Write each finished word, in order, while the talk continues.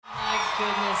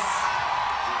goodness.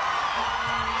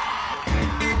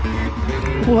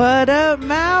 What up,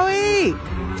 Maui?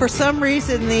 For some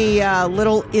reason, the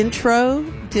little intro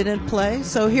didn't play,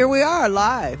 so here we are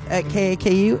live at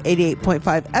KAKU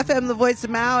 88.5 FM, the voice of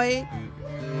Maui.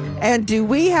 And do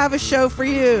we have a show for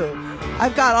you?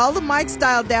 I've got all the mics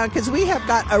dialed down because we have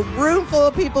got a room full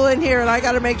of people in here, and I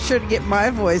got to make sure to get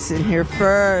my voice in here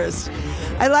first.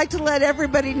 I'd like to let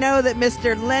everybody know that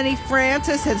Mr. Lenny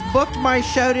Francis has booked my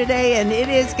show today, and it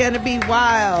is going to be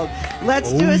wild.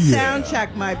 Let's do a sound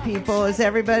check, my people. Is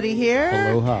everybody here?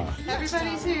 Aloha.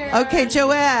 Everybody's here. Okay,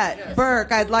 Joette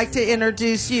Burke, I'd like to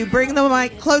introduce you. Bring the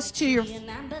mic close to your...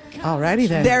 Alrighty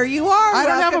then. There you are. I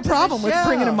don't Welcome have a problem to with the show.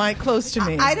 bringing a mic close to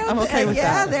me. I don't. I'm okay with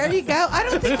yeah, that. there you go. I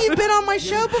don't think you've been on my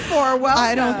show before. Welcome.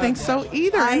 I don't think so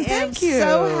either. I and am thank you.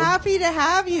 so happy to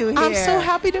have you here. I'm so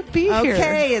happy to be here.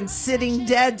 Okay, and sitting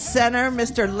dead center,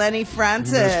 Mr. Lenny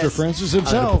Francis. Mr. Francis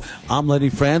himself. I'm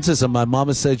Lenny Francis, and my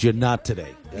mama says you're not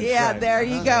today. Yeah, there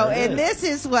you go. And this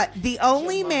is what the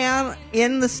only man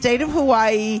in the state of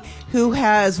Hawaii who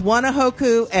has won a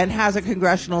Hoku and has a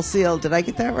congressional seal. Did I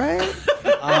get that right?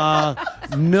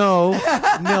 No,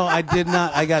 I did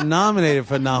not. I got nominated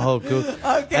for Nahoku,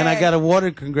 Okay. and I got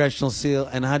awarded congressional seal.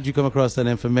 And how'd you come across that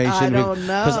information? I don't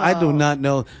know. Because I do not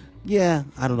know. Yeah,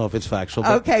 I don't know if it's factual.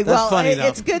 But Okay, that's well, funny enough.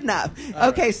 it's good enough.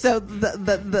 Okay, so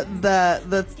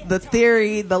the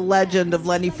theory, the legend of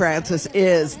Lenny Francis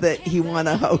is that he won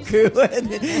a Hoku and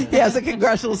he has a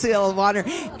congressional seal of honor,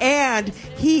 and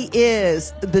he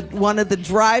is one of the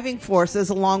driving forces,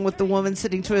 along with the woman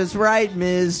sitting to his right,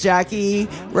 Ms. Jackie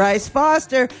Rice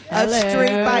Foster of Hello.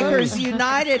 Street Bikers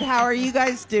United. How are you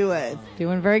guys doing?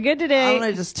 Doing very good I'm today.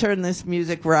 going to just turn this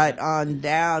music right on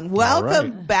down.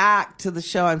 Welcome back to the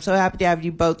show. I'm so happy to have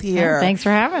you both here. Thanks for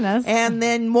having us. And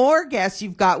then more guests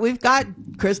we've got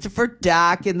Christopher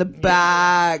Dack in the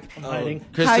back. Hiding.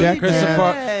 How you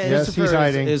Christopher, doing? Yes, he's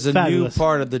hiding. is a Fabulous. new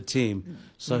part of the team.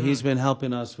 So he's been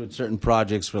helping us with certain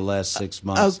projects for the last 6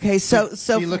 months. Okay, so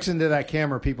He looks into that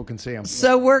camera, people can see him.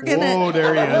 so we're gonna. Whoa,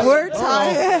 there he is.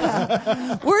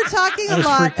 We're talking a just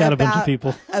lot freaked out a bunch of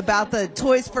people. about the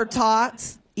Toys for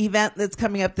Tots event that's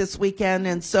coming up this weekend,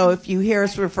 and so if you hear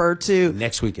us refer to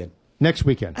Next weekend. Next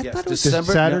weekend. I thought it was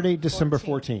December. Saturday, December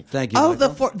 14th. Thank you. Oh,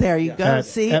 Michael. there you go. At-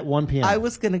 See, at 1 p.m. I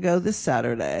was going to go this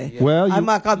Saturday. Well, I'm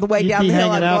not on the way you'd down be the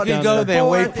hill. hanging I'm out going down go to there.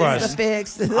 Wait Fourth, for it's us. the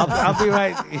fix. I'll be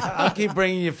right. I'll keep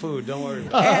bringing you food. Don't worry.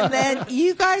 And then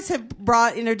you guys have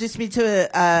introduced me to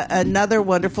another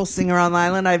wonderful singer on the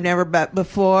island I've never met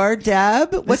before.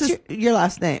 Deb, what's your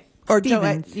last name? Or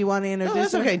Stevens. Joette, you want to Oh, introduce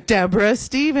that's her? okay. Deborah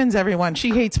Stevens, everyone.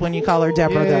 She hates when you call her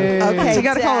Deborah, though. Okay, So you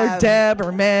got to call her Deb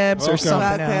or Mebs or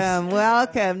something else.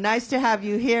 Welcome. Nice to have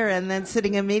you here. And then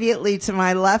sitting immediately to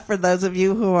my left, for those of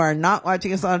you who are not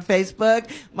watching us on Facebook,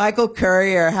 Michael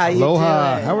Courier. How you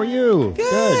Aloha. doing? How are you?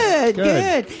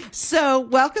 Good. So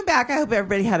welcome back. I hope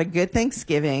everybody had a good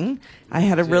Thanksgiving. I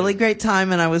had a really great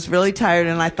time, and I was really tired,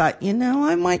 and I thought,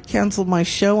 I might cancel my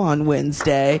show on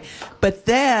Wednesday. But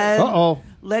then... Uh-oh.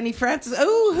 Lenny Francis.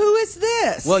 Oh, who is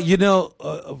this? Well,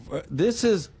 this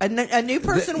is a new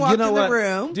person walked in the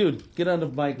room. Dude, get on the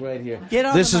mic right here. Get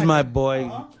on This the is mic. my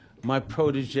boy, my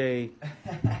protege.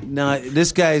 Now,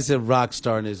 this guy's a rock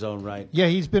star in his own right. Yeah,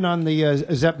 he's been on the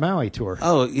Zep Maui tour.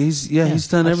 Oh, he's done I've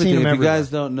seen everything. him If you everywhere. guys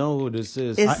don't know who this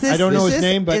is, I don't know his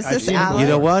name, but is I've this seen him. Alex? you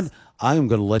know what? I am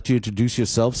going to let you introduce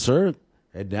yourself, sir.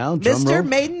 Head down, drum Mr. roll.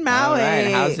 Maiden Maui. All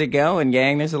right, how's it going,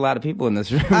 gang? There's a lot of people in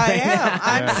this room. I am.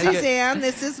 I'm Suzanne.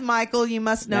 This is Michael. You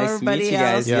must know Nice to everybody meet you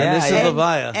else. guys. Yeah, Yeah, this is yeah.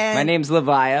 Levia. My name's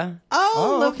Levia.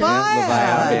 Oh, okay. Levi.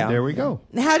 Levi, yeah. There we go.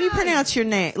 How do you pronounce your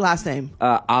last name?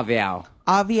 Aviao.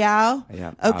 Aviao?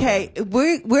 Yeah, Okay,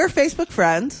 we're Facebook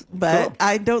friends, but Cool.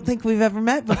 I don't think we've ever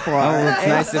met before. Oh, it's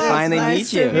nice to finally nice meet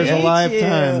to you. There's a meet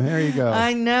lifetime. you. There you go.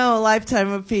 I know, a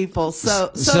lifetime of people.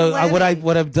 So what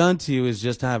Lenny- I've done to you is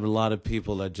just have a lot of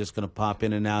people that are just going to pop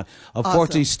in and out.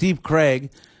 Unfortunately, Steve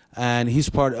Craig, and he's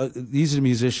these are the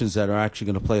musicians that are actually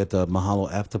going to play at the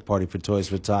Mahalo after party for Toys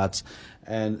for Tots.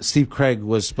 And Steve Craig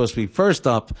was supposed to be first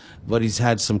up, but he's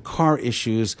had some car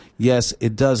issues. Yes,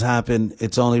 it does happen.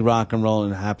 It's only rock and roll,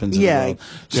 and it happens. in the Yeah. world.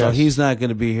 So Yes. he's not going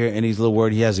to be here, and he's a little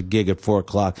worried. He has a gig at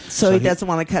 4:00. So he doesn't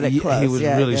want to cut it close. He was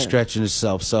Yeah, really yeah. stretching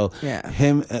himself. So Yeah.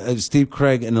 him, Steve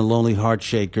Craig, and the Lonely Heart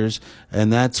Shakers,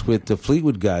 and that's with the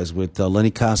Fleetwood guys, with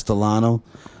Lenny Castellano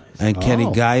and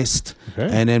Kenny Geist, Okay.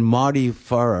 and then Marty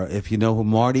Farah. If you know who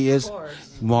Marty is,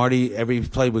 Marty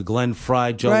played with Glenn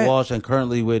Fry, Joe Right. Walsh, and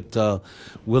currently with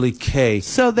Willie K.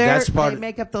 So that's they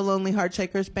make up the Lonely Heart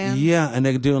Shakers band? Yeah, and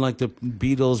they're doing like the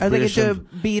Beatles. Are they British, gonna do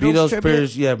a Beatles tribute?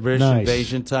 British, yeah, British Nice.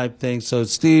 invasion type thing. So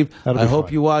Steve, That'll I be hope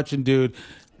fun. you're watching, dude.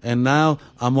 And now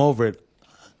I'm over it.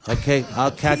 Okay,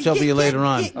 I'll catch up with you later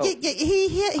on. I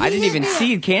didn't even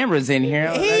see cameras in here.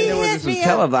 I didn't know this was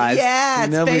televised. Yeah,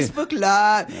 it's Facebook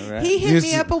Live. All right. He hit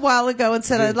me up a while ago and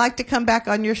said, I'd like to come back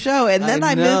on your show. And then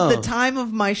I moved the time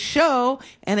of my show,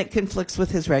 and it conflicts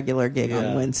with his regular gig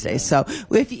on Wednesday. So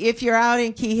if you're out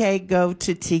in Kihei, go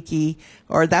to Tiki,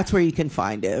 or that's where you can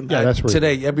find him. Yeah, that's where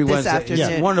Today, every This Wednesday. afternoon.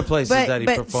 Yeah, one of the places that he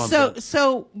performs at.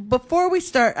 So before we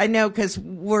start, I know because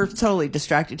we're totally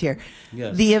distracted here.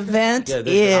 Yes. The event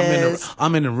is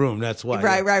I'm in the room. That's why.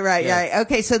 right. Yeah.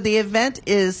 Okay, so the event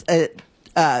is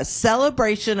a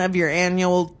celebration of your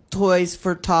annual Toys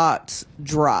for Tots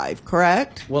drive,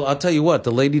 correct? Well, I'll tell you what.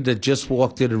 The lady that just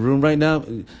walked in the room right now,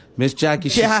 Miss Jackie,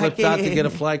 she slipped out to get a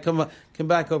flight. Come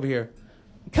back over here.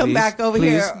 Come back over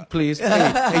here. Please.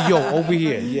 Hey, yo, over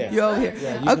here. Yeah. You're over here.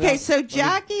 Yeah, Okay, so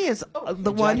Jackie is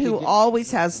the one who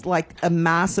always has like a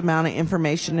mass amount of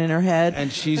information in her head. And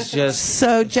she's just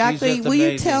So, Jackie, just will you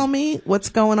amazing. tell me what's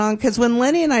going on? Because when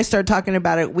Lenny and I start talking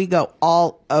about it, we go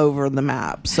all over the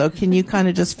map. So, can you kind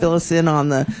of just fill us in on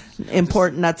the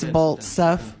important nuts and bolts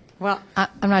stuff? Well,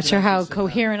 I'm not sure how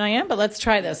coherent I am, but let's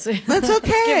try this. That's okay. Let's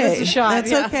give this a shot. That's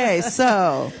yeah. okay.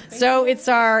 So, It's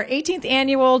our 18th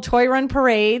annual Toy Run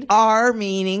Parade. R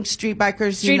meaning Street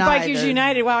Bikers Street United. Bikers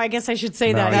United. Wow, I guess I should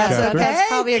say that. Maui Yes, chapter. that's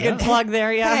probably a good plug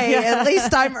there. Yeah. Hey, yeah. at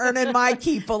least I'm earning my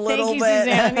keep a little Thank you, bit.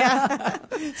 Suzanne. Yeah.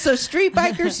 So Street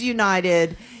Bikers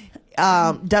United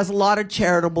does a lot of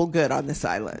charitable good on this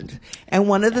island. And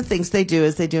one of the things they do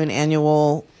is they do an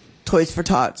annual Toys for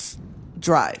Tots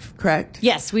drive, correct?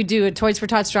 Yes, we do a Toys for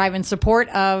Tots drive in support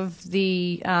of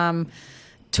the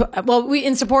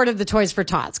in support of the Toys for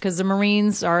Tots, because the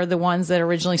Marines are the ones that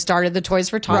originally started the Toys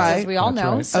for Tots, Right. as we all That's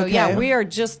know. right. So Okay. yeah, we are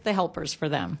just the helpers for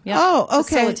them. Yeah. Oh,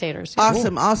 okay. Facilitators. Yeah.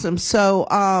 Awesome. So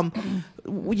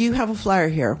you have a flyer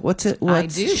here. What's it?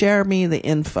 do. Share me the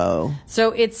info.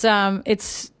 So it's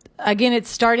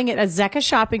starting at a Zecca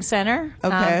Shopping Center.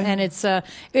 Okay. And it's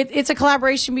a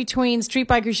collaboration between Street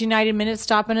Bikers United, Minute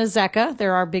Stop, and a Zecca.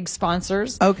 They're our big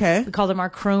sponsors. Okay. We call them our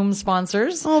Chrome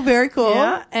sponsors. Oh, very cool.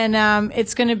 Yeah, and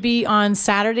it's going to be on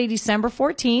Saturday, December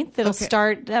 14th. It'll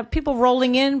start people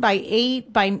rolling in by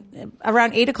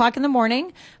around 8 o'clock in the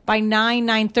morning. By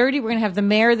 9:30, we're going to have the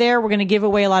mayor there. We're going to give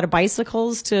away a lot of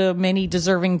bicycles to many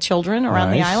deserving children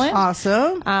around the Nice. island.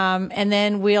 Awesome. And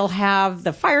then we'll have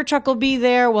the fire truck will be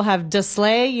there. We'll have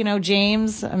Deslay,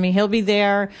 James. I mean, he'll be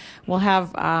there. We'll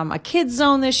have a kids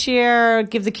zone this year.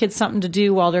 Give the kids something to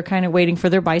do while they're kind of waiting for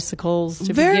their bicycles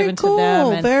to Very be given cool, to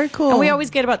them. And, very cool. And we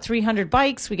always get about 300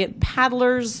 bikes. We get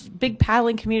paddlers. Big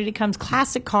paddling community comes.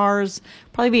 Classic cars.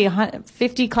 Probably be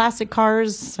 50 classic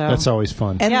cars. So. That's always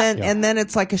fun. And Yeah. and then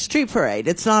it's like a street parade.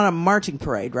 It's not a marching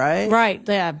parade, right? Right.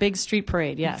 Yeah. Big street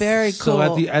parade. Yes. Very cool.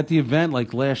 So at the event,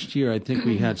 like last year, I think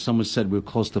we had someone said we were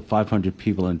close to 500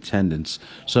 people in attendance.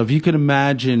 So if you could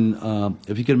imagine,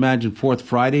 Fourth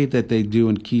Friday that they do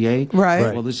in Kihei,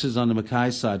 Right. Well, this is on the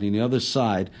Mackay side, and the other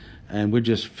side, and we're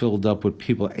just filled up with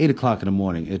people at 8 o'clock in the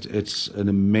morning. It's an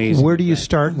amazing. Where do you event.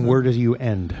 start and where do you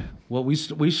end? Well, we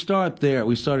start there.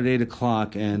 We start at 8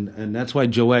 o'clock, and that's why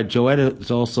Joette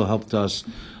has also helped us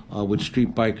with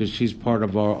Street Bikers. She's part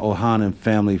of our Ohanan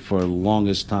family for the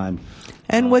longest time.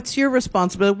 And what's your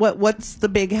responsibility? What's the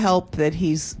big help that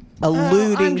he's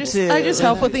alluding to? I just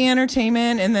help with the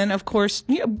entertainment, and then of course,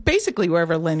 basically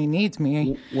wherever Lenny needs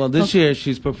me. Well, this year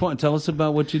she's performing. Tell us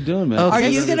about what you're doing, man. Are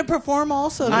you going to perform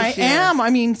also this I year? am. I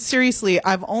mean, seriously,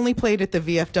 I've only played at the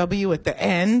VFW at the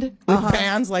end with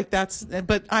bands like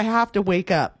but I have to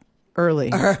wake up early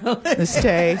this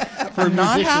day. I'm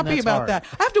not musician, happy that's about hard. that.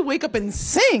 I have to wake up and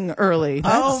sing early.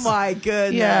 Oh That's- my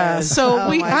goodness! Yeah, so Oh,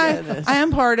 my goodness. I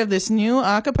am part of this new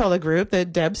a cappella group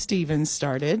that Deb Stevens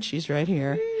started. She's right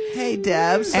here. Hey,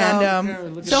 Deb. So,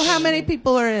 And so how many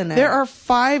people are in it? there are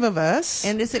 5 of us.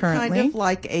 and is it currently. kind of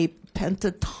like a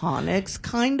pentatonics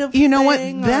kind of You know what?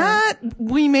 thing, or- That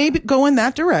we may go in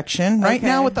that direction. Right Okay.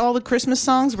 now, with all the Christmas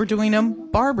songs, we're doing them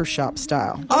barbershop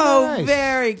style. Oh, Nice.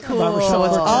 very cool. Barbershop. So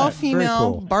it's Oh, all very female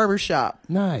cool. barbershop.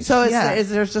 Nice. So Yeah. is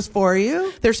there just 4 of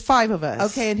you? There's 5 of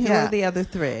us. Okay, and who Yeah. are the other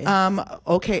 3?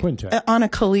 Okay. Quintet. Anna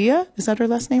Kalia, is that her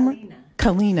last name?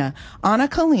 Kalina. Anna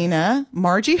Kalina,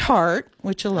 Margie Hart,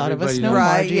 which a lot of us Everybody know knows.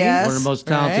 Right, Margie. yes. One of the most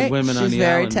talented Right. women on She's the very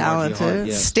island. Margie talented. Hart,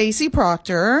 yeah. Stacy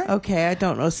Proctor. Okay, I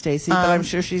don't know Stacy, but I'm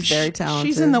sure she's very talented.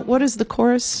 She's in what is the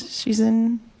chorus? She's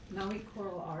in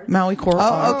Maui Coral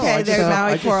Arts. Oh, okay, there's So-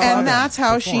 Maui Coral And Arts. that's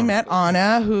how she met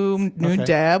Anna, who knew Okay.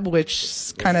 Deb, which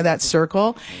is kind of that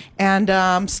circle. And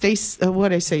Stacy,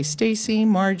 what I say, Stacy,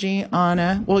 Margie,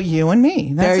 Anna. Well, you and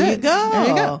me. That's There you it. go. There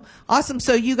you go. Awesome.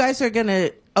 So you guys are going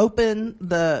to open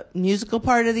the musical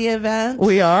part of the event?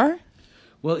 We are.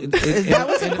 Well, that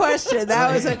was a question.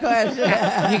 That was a question.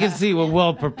 You can see we're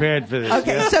well prepared for this.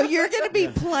 Okay, so you're going to be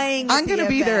playing. I'm going to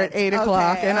be there at 8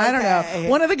 o'clock, and I don't know.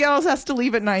 One of the gals has to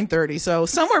leave at 9:30, so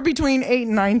somewhere between 8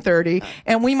 and 9:30,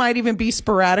 and we might even be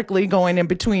sporadically going in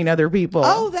between other people.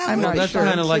 Oh, that's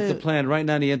kind of like the plan. Right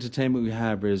now, the entertainment we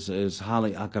have is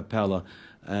Holly a cappella,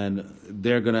 and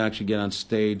they're going to actually get on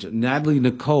stage. Natalie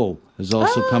Nicole is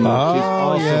also coming up. She's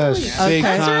also yes. big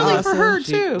It's time. early for her,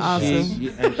 too.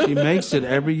 And she makes it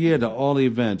every year to all the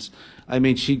events. I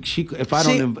mean, she if I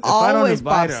don't always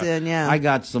invite pops her, in, yeah. I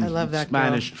got some love that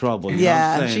Spanish girl. trouble. You Yeah,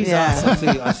 know what I'm saying? she's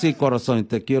awesome. Así, corazón,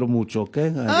 te quiero mucho, okay?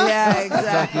 Yeah, exactly.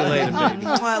 Talk to you later, baby.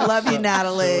 I love you,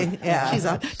 Natalie.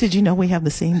 Yeah. Did you know we have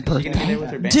the same birthday?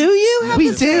 Do you have We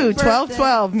the same do. birthday?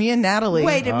 12/12. Me and Natalie.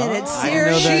 Wait a minute. I didn't know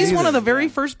Seriously? that She's either. one of the very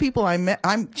first people I met.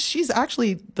 She's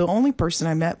actually the only person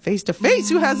I met face to face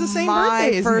who has the same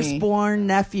birthday as My me. firstborn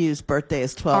nephew's birthday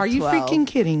is 12/12. Are you freaking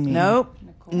kidding me? Nope.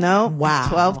 Wow.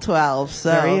 12/12. So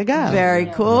There you go. Very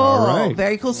cool. All right.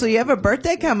 Very cool. So you have a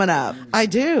birthday coming up. I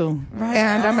do.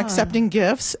 And I'm accepting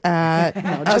gifts at.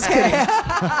 No, just kidding.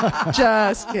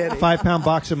 Just kidding. £5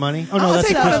 box of money. Oh no, I'll that's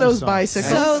take a one of Christmas those song.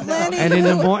 bicycles. So Lenny, And in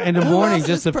the who morning, else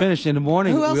just is to finish, in the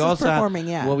morning, who else we is also performing? have,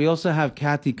 Yeah. well, we also have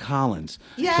Kathy Collins.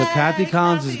 Yay, So Kathy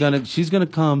Collins is Kathy. she's gonna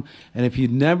come, and if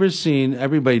you've never seen,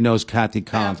 everybody knows Kathy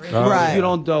Collins. Right. If you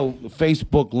don't know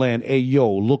Facebook land, hey yo,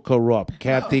 look her up,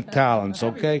 Kathy Collins.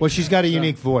 Okay. Well, she's got a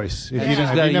unique voice. If She's you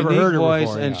got have a never unique heard her voice,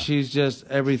 before, and yeah. she's just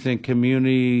everything.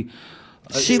 Community.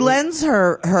 She lends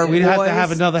her We'd voice. have to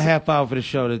have another half hour for the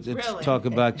show to talk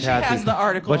about Kathy. has the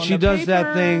article but in she the does that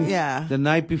paper. thing Yeah. the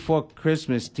night before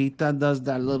Christmas. Tita does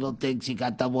that little thing. She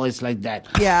got the voice like that.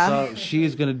 Yeah. So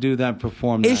she's going to do that,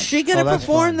 perform Is that. she going to that's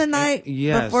perform fun. the night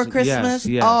Yes, before Christmas?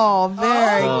 yes. Oh,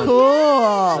 very So-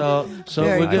 cool. So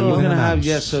Very we're gonna, cool. we're gonna have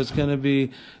Nice. so it's gonna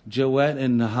be Joette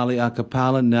and Holly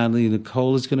Acapella, Natalie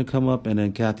Nicole is gonna come up, and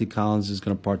then Kathy Collins is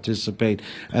gonna participate,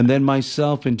 and then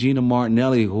myself and Gina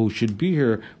Martinelli, who should be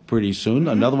here pretty soon.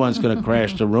 Another one's gonna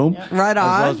crash the room. Right As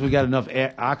long on. as we got enough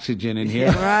oxygen in here.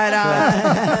 Right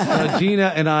on. So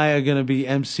Gina and I are going to be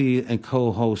MC and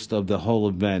co-host of the whole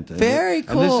event. Very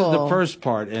And this is the cool. first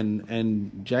part.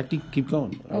 And Jackie, keep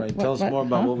going. All right, tell us more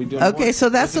about what we do. Okay, so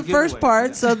that's the There's a first giveaway.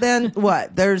 part. So then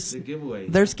what? There's The giveaway.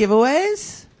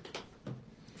 giveaways?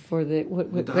 For the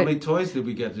How many toys did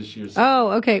we get this year?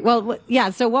 Oh, okay. Well, yeah.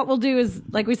 So what we'll do is,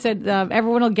 like we said,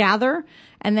 everyone will gather,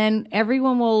 and then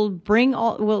everyone will bring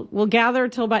all. We'll gather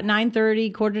till about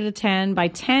 9:30, quarter to 10. By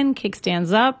 10,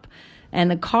 kickstands up,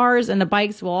 and the cars and the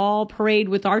bikes will all parade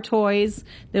with our toys.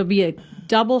 There'll be a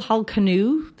double hull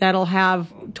canoe that'll have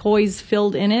toys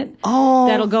filled in it. Oh,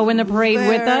 that'll go in the parade with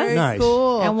very us. Nice.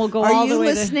 Cool. And we'll go Are all you the way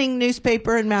to- listening,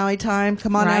 newspaper in Maui time?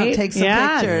 Come on out, Right? take some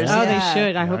Yeah. pictures. Oh, Yeah. they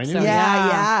should. I hope I so. knew.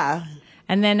 Yeah.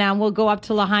 And then we'll go up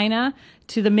to Lahaina,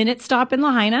 to the Minute Stop in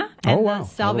Lahaina. And Oh, wow. All the the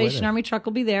Salvation way there. Army truck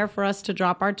will be there for us to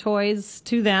drop our toys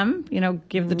to them.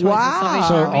 Give the toys Wow. to Salvation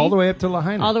So Army. all the way up to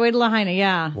Lahaina. All the way to Lahaina,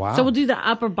 yeah. Wow. So we'll do the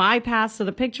upper bypass, so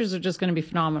the pictures are just going to be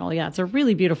phenomenal. Yeah, it's a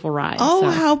really beautiful ride. Oh, So,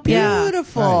 how yeah.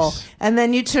 beautiful! Nice. And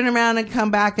then you turn around and come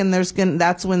back, and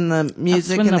that's when the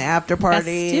music when and the the after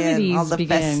party and all the festivities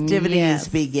begin. festivities Yes.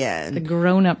 begin. The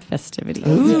grown-up festivities.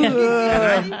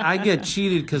 And I get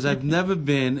cheated because I've never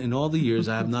been, in all the years,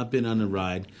 I have not been on the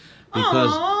ride.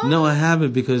 Because no, I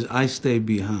haven't, because I stay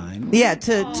behind. Yeah,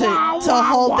 to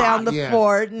hold down the Yeah.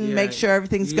 fort and Yeah. make sure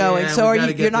everything's going. Yeah, So we are gotta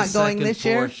you? get You're the not going second this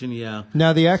year? portion, yeah.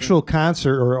 Now the actual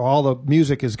concert or all the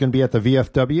music is going to be at the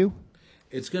VFW.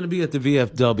 It's going to be at the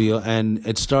VFW, and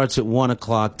it starts at 1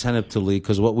 o'clock, tentatively,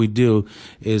 because what we do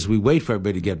is we wait for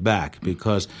everybody to get back,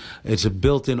 because it's a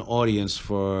built-in audience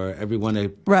for everyone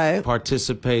that Right.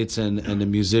 participates and the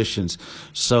musicians.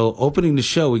 So opening the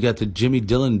show, we got the Jimmy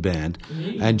Dillon Band,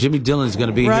 and Jimmy Dillon is going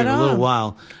to be Right here in a little on.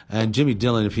 while. And Jimmy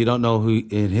Dillon, if you don't know who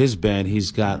in his band,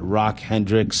 he's got Rock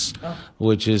Hendricks,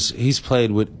 which is, he's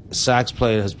played with, sax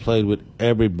player has played with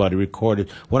everybody, recorded.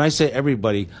 When I say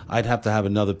everybody, I'd have to have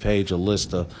another page, a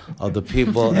list of the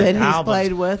people and That he's albums.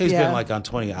 played with, He's yeah. been like on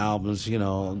 20 albums,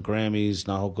 Grammys,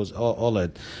 Nahokos, all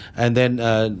that. And then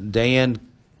Diane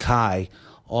Kai,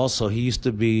 also, he used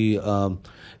to be,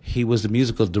 he was the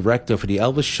musical director for the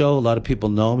Elvis show. A lot of people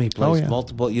know him. He plays yeah.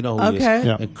 multiple, you know who he is. Okay.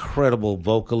 Yeah. Incredible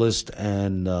vocalist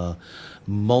and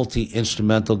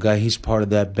multi-instrumental guy. He's part of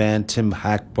that band. Tim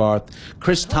Hackbarth.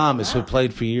 Chris Thomas, who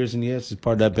played for years and years, is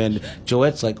part of that band.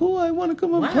 Joette's like, oh, I want to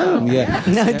come and play with him. Yeah.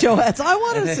 No, Joette's, I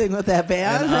want to sing with that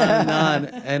band. And on.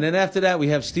 And then after that, we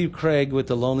have Steve Craig with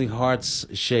the Lonely Hearts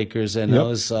Shakers, and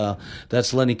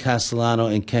that's Lenny Castellano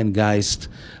and Ken Geist,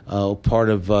 part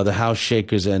of the House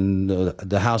Shakers and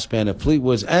the house band at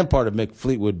Fleetwood's, and part of Mick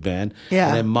Fleetwood Band. Yeah.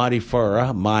 And then Marty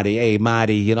Furrer, Marty,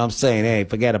 you know what I'm saying? Hey,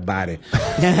 forget about it.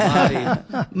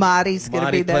 Marty's going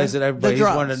to be there. Plays it. Everybody.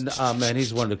 The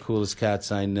He's one of the coolest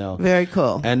cats I know. Very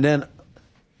cool. And then.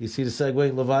 You see the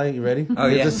segue, Levi? You ready? Oh,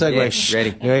 yeah. The segue. Yeah, Shh.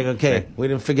 ready. Okay. We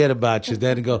didn't forget about you.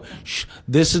 Then go, shh.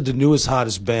 This is the newest,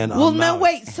 hottest band Well, on no, Maui.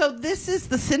 wait. So this is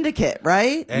the Syndicate,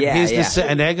 right? And Yeah,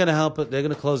 and they're going to help it. They're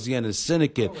going to close the end of the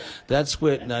Syndicate. That's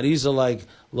what, now these are like,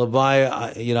 Levi,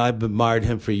 I've admired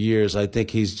him for years. I think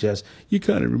he's just, you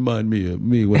kind of remind me of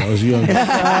me when I was younger.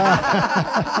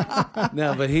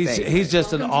 No, but he's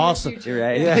just an awesome. Future,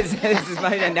 right? Yeah. This is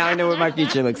now I know what my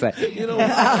future looks like. You don't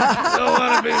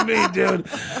want to be me, dude.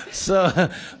 So,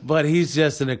 but he's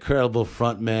just an incredible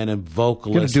frontman and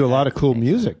vocalist. Going to do a lot of cool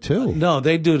music too. No,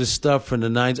 they do the stuff from the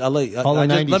 90s. Let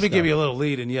me stuff. give you a little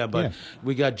lead, but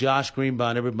we got Josh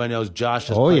Greenbaum. Everybody knows Josh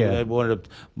is one of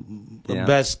the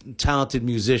best talented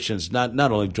musicians. Not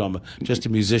only drummer, just a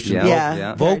musician,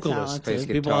 vocalist.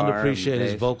 People underappreciate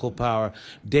his vocal power.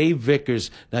 Dave Vickers.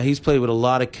 Now he's played with a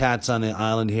lot of cats on the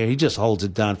island here. He just holds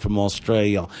it down from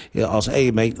Australia. He also,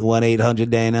 hey mate, 1-800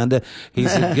 Dan Under.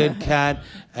 He's a good cat.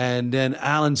 And then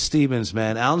Alan Stevens,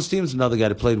 man. Alan Stevens, another guy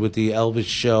that played with the Elvis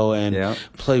show and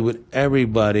played with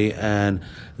everybody. And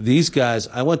these guys,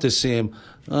 I went to see him.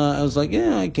 I was like,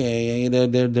 yeah, okay.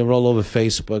 They're all over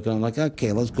Facebook. And I'm like,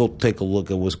 okay, let's go take a look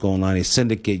at what's going on here.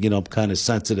 Syndicate, I'm kind of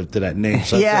sensitive to that name.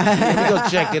 So let me go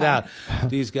check it out.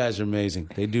 These guys are amazing.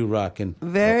 They do rock. And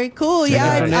very cool. Yeah,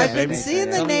 I've been seeing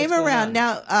the name around.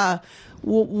 Now,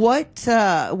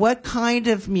 what kind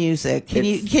of music can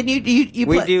you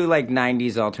we play? do like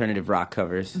 90s alternative rock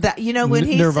covers. That when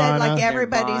he Nirvana. said like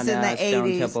everybody's Nirvana, in the Stone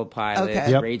 80s. Temple Pilots,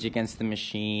 Okay. Yep. Rage Against the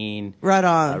Machine, Right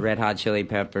on. Red Hot Chili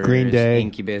Peppers, Green Day.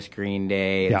 Incubus, Green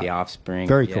Day, Yeah. The Offspring.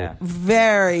 Very cool.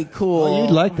 Very cool. Oh,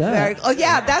 you'd like that.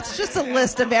 That's just a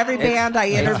list of every band I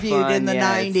interviewed fun, in the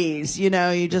yeah, 90s.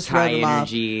 You just High read them off.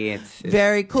 energy. It's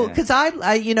Very cool. yeah. Because I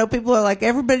people are like,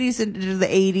 everybody's into the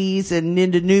 80s and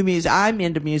into new music. I'm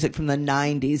into music from the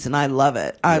 90s and I love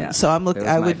it. So It was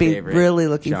I my would be favorite really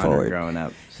looking genre forward. growing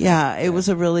up. Yeah, it was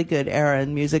a really good era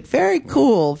in music. Very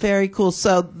cool. Very cool.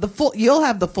 So you'll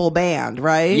have the full band,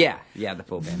 right? Yeah, the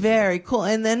full band. Very cool.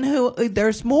 And then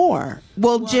there's more.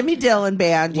 Well, Jimmy Dillon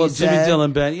Band, you said. Jimmy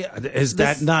Dillon Band. Yeah. Is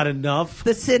that not enough?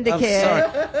 The Syndicate.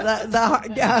 I'm sorry.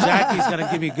 Jackie's going to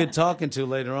give me a good talking to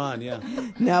later on, yeah.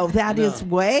 No, that is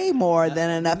way more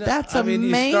than enough. That's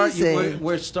amazing.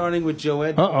 We're starting with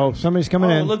Joette. Uh-oh, somebody's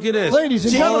coming in. Look at this.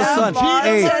 Ladies and All of a gentlemen. sudden,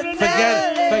 hey, Martin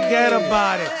forget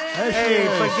about it. There she Hey,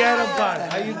 is. forget about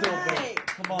it. How you doing, babe?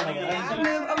 Come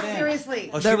on. Seriously.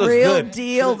 Oh, she The looks real good.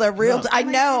 deal. The real. I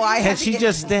know. I Can had to she get-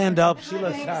 just stand up? She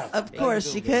looks hot. Of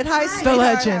course she could. Hi, The sweetheart.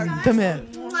 legend, the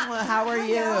myth. How are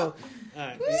you?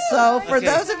 So, for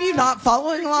those of you not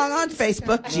following along on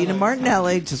Facebook, Gina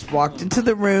Martinelli just walked into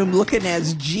the room looking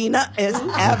as Gina as ever.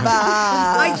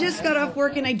 I just got off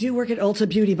work, and I do work at Ulta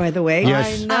Beauty, by the way.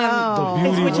 Yes. I know. The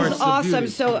beauty Which works is the awesome. beauty.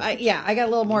 So, I got a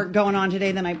little more going on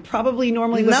today than I probably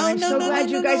normally would. No, and I'm no, so no, glad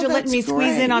no, you no, guys no, are letting me that's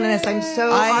squeeze great. in on this. I'm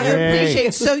so I honored. appreciate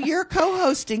it. So, you're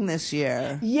co-hosting this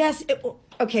year. Yes.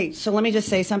 Okay, so let me just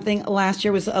say something. Last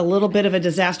year was a little bit of a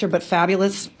disaster, but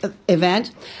fabulous event.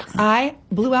 I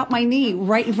blew out my knee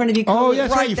right in front of you. Oh,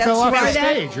 yes, right. You that's fell off the right.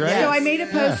 stage, right? So I made a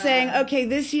post saying, okay,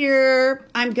 this year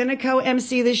I'm going to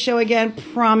co-MC this show again.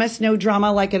 Promise no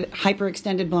drama like a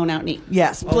hyperextended blown out knee.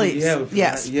 Yes, please. yeah,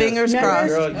 yes, yes. fingers Remember? crossed.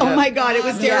 Girl, Oh my God, it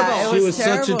was terrible. Yeah, it She was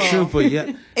such terrible. a trooper,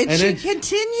 yeah. And she then-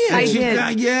 continued. I She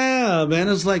did. yeah, man.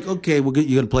 It's like, okay, you're going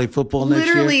to play football next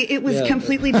year? Literally, it was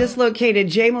completely dislocated.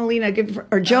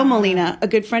 Joe Molina, a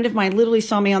good friend of mine, literally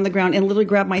saw me on the ground and literally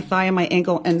grabbed my thigh and my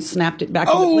ankle and snapped it back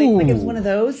into place. Like it was one of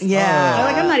those. Yeah.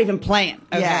 I'm not even playing.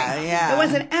 Okay. Yeah. It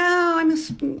wasn't,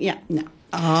 no.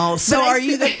 Oh, so But are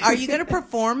you going to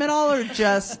perform at all or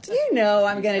just? You know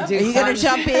I'm going to do Are you going fun. to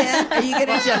jump in? Are you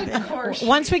going to jump in?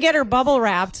 Once we get her bubble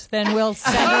wrapped, then we'll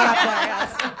set her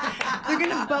up. They're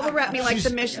going to bubble wrap me like the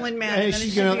Michelin Man. Hey, and then it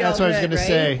she's should gonna. be That's all what I was good,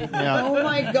 gonna right? say. Yeah. Oh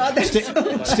my God, that's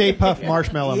so Stay Puft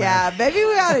Marshmallow Yeah, Man. maybe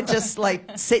we ought to just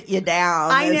like sit you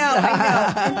down. I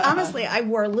know. And honestly, I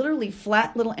wore literally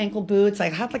flat little ankle boots. I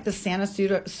had like the Santa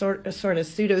sort of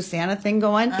pseudo Santa thing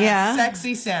going. Yeah.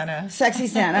 Sexy Santa. Sexy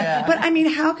Santa. Yeah. But I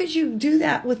mean, how could you do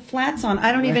that with flats on?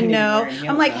 I don't even know.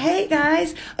 I'm like, hey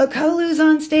guys, Okolu's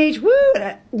on stage. Woo! And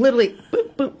I literally, boop,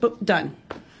 boop, boop, done.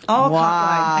 All Wow.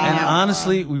 caught And I know.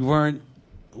 honestly, we weren't.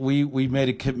 We made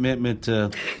a commitment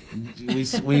to.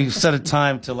 We set a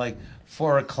time to like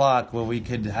 4:00 where we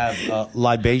could have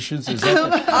libations. Is that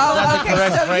the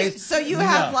correct phrase? So you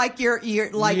have No. like your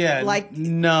like Yeah, like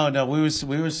no. We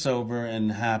were sober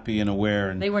and happy and aware.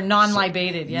 And They were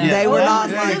non-libated. Yeah. They were not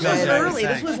There you like go. This was that. early.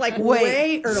 This was like wait.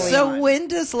 way early. So on. when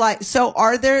does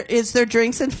is there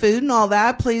drinks and food and all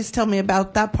that? Please tell me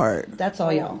about that part. That's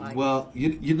all y'all. Well,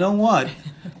 you know what?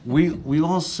 We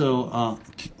also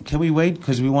can we wait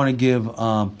because we want to give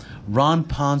Ron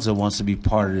Ponza wants to be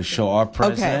part of the show. Our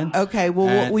president. Okay.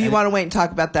 Well, we want to wait and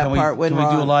talk about that Can we, part when can we do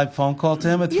a Ron- live phone call to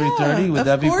him at 3:30? Would of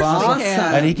that be course we possible?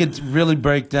 can. And he could really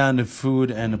break down the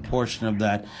food and a portion of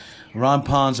that. Ron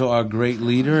Ponzo, our great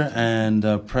leader, and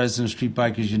President of Street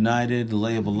Bikers United,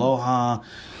 Leia Aloha.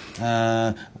 You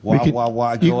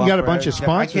got a bunch of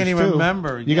sponsors I can't even too.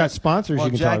 remember. You got sponsors well,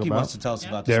 you can Jackie talk about. wants to tell us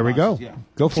about the There we go. sponsors, yeah.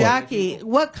 Go for Jackie,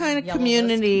 what kind of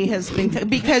community has been?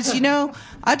 Because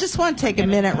I just want to take a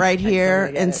minute right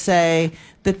here and say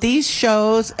that these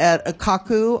shows at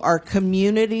Akaku are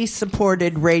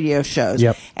community-supported radio shows.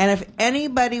 Yep. And if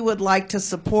anybody would like to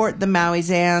support the Maui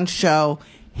Zan Show,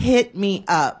 hit me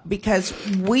up because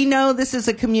we know this is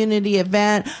a community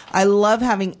event. I love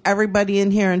having everybody in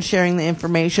here and sharing the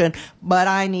information, but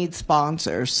I need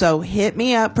sponsors. So hit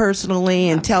me up personally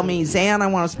and tell me, Zan, I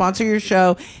want to sponsor your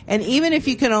show. And even if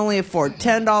you can only afford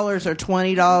 $10 or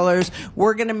 $20,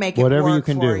 we're going to make it Whatever work you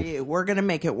can for do. you. We're going to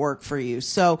make it work for you.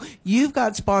 So you've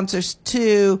got sponsors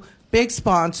too, big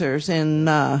sponsors in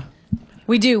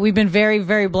We do. We've been very,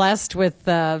 very blessed with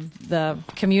the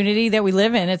community that we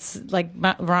live in. It's like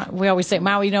we always say,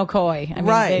 Maui no koi. I mean,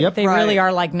 Right. They, Yep. they Right. really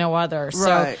are like no other. Right.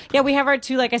 So, yeah, we have our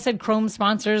two, like I said, Chrome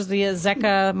sponsors, the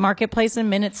Zeka Marketplace and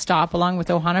Minute Stop, along with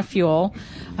Ohana Fuel.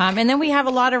 And then we have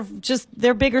a lot of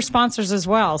they're bigger sponsors as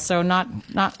well. So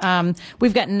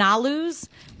we've got Nalu's,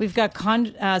 we've got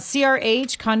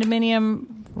CRH, Condominium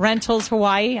Rentals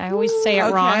Hawaii. I always say it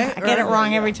wrong. I get it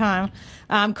wrong every time.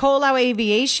 Kolau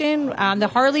Aviation, the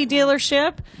Harley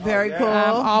dealership. very cool.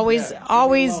 Always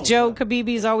Joe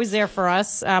Kabibi is always there for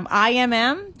us.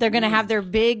 IMM, they're going to have their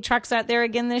big trucks out there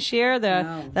again this year.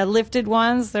 The lifted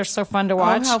ones, they're so fun to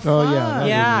watch. how fun. Oh, yeah.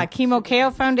 Yeah, Chemo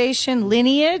Keo Foundation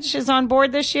Lineage is on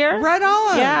board this year. Right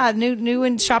on. Yeah, new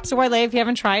in Shops of Wailea if you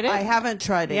haven't tried it. I haven't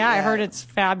tried it Yeah, I yet. heard it's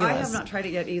I fabulous. have not tried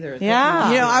it yet either.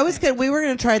 Yeah. We were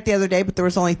going to try it the other day, but there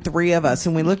was only 3 of us,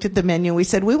 and we looked at the menu. And we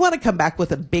said we want to come back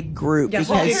with a big group Yes,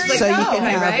 well, because here so you you go. can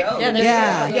have. Right? Yeah, there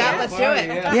Yeah. you go. Yeah, let's do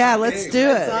it. Yeah, let's do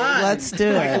it. Let's do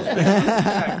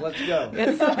it.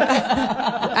 Let's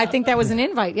go. I think that was an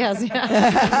invite. Yes.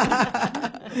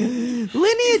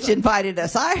 Lineage invited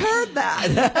us. I heard that.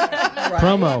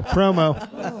 Promo.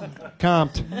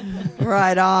 Comped.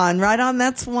 Right on.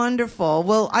 That's wonderful.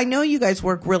 Well, I know you guys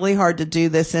work really hard to do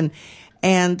this,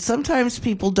 and sometimes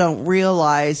people don't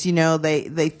realize,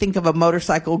 they think of a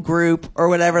motorcycle group or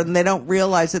whatever, and they don't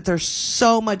realize that there's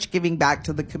so much giving back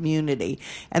to the community.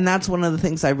 And that's one of the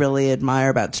things I really admire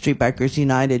about Street Bikers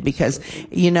United because,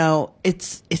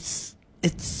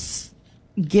 it's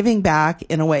giving back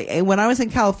in a way. And when I was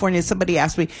in California, somebody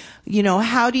asked me,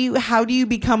 how do you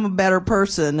become a better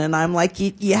person? And I'm like,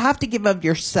 you have to give of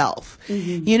yourself.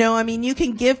 Mm-hmm. You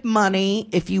can give money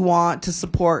if you want to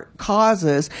support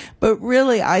causes, but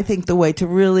really, I think the way to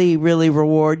really, really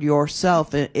reward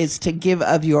yourself is to give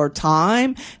of your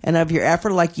time and of your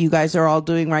effort, like you guys are all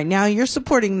doing right now. You're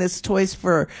supporting this Toys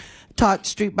for Tot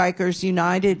Street Bikers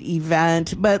United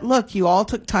event. But look, you all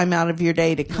took time out of your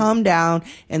day to come down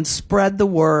and spread the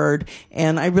word.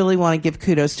 And I really want to give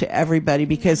kudos to everybody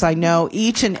because I know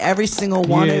each and every single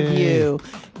one of you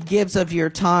gives of your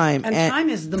time. And time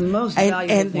is the most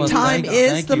valuable and thing. time Well,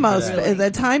 is thank the you for most that.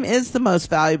 the time is the most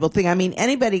valuable thing.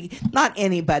 Not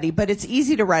anybody, but it's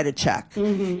easy to write a check.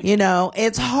 Mm-hmm.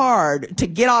 It's hard to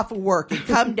get off of work and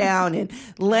come down, and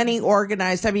Lenny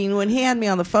organized. When he had me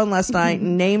on the phone last night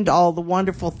and named all the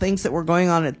wonderful things that were going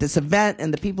on at this event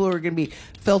and the people who are going to be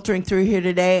filtering through here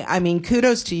today,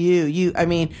 kudos to you.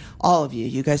 All of you.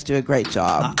 You guys do a great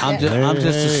job. I'm just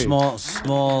a small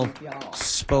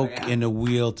spoke in the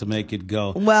wheel to make it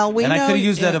go. Well, we and I know- could have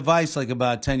used that advice like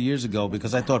about 10 years ago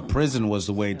because I thought prison was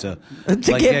the way to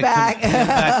give back. give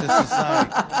back to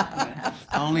society.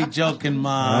 Only joking,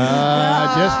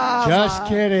 Mom. Just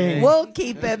kidding. We'll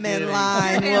keep him in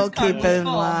line. We'll keep him in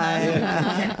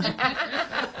line.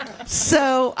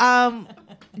 So,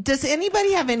 does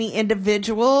anybody have any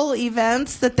individual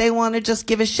events that they want to just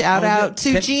give a shout out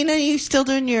to? Gina, you still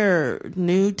doing your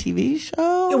new TV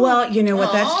show? Well, you know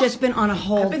what? That's just been on a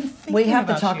hold. We have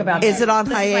to talk about. Is it on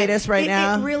hiatus right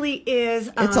now? It really is.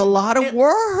 It's a lot of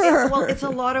work. Well, it's a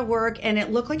lot of work, and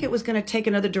it looked like it was going to take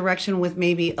another direction with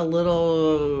maybe a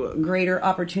little greater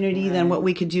opportunity than what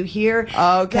we could do here.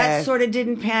 Okay. That sort of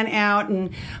didn't pan out, and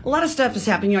a lot of stuff is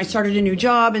happening. You know, I started a new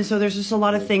job, and so there's just a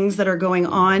lot of things that are going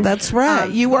on. That's right.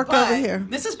 You work over here.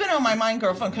 This has been on my mind,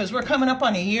 girlfriend, because we're coming up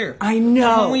on a year. I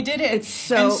know. From when we did it.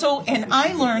 And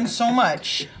I learned so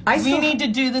much. We need to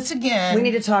do this again. We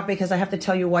need to talk because I have to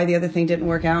tell you why the other thing didn't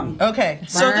work out. Okay.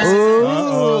 So this is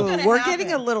still going to We're happen.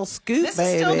 getting a little scoop, This baby.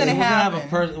 is still going to happen.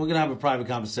 We're gonna have a private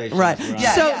conversation. Right.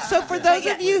 Yeah. So for those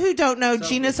of you who don't know,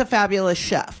 Gina's a fabulous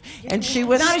chef, and she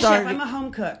was Not a chef. started. I'm a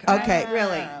home cook. Okay,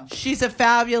 Really. She's a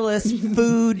fabulous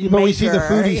food maker. But we see the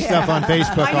foodie stuff on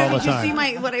Facebook I know. all the Did you see time.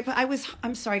 my what I put?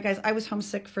 I'm sorry, guys. I was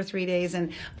homesick for 3 days,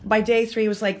 and by day 3 it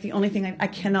was like the only thing I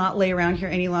cannot lay around here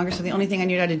any longer. So the only thing I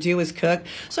knew how to do was cook.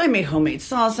 So I made homemade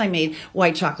sauce. I made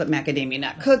white chocolate macadamia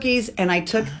nut cookies, and I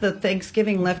took the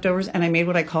Thanksgiving leftovers and I made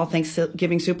what I call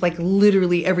Thanksgiving soup. Like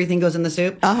literally everything goes in the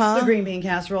soup. The green bean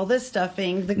casserole, the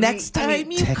stuffing. The Next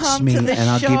time you Text come me to the and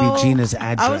I'll show, give you Gina's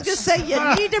I was address. just saying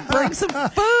you need to bring some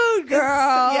food, girl.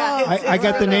 I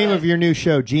got the name of your new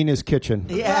show, Gina's Kitchen.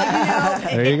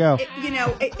 There you go.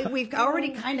 We've already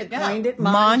kind of coined it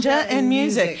Manja and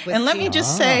music. with And let me Gina.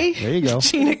 just say, there you go.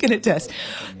 Gina can attest,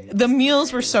 the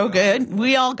meals were so good.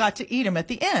 We all got to eat them at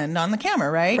the end on the camera,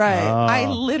 right? Right. I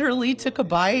literally took a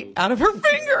bite out of her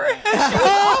finger.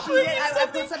 I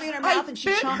put something in her mouth and she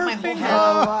bit chomped her my whole finger. head.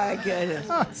 Oh my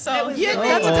goodness! So You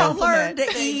that's a need to compliment. learn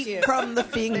to eat from the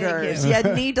fingers. You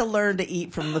need to learn to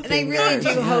eat from the And I fingers.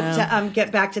 really do hope to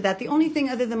get back to that. The only thing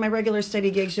other than my regular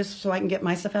steady gigs, just so I can get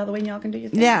my stuff out of the way and y'all can do your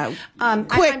thing. Yeah.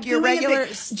 Quick, I'm your doing a regular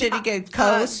big- steady gig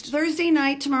coast. Thursday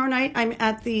night, tomorrow night, I'm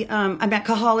at the I'm at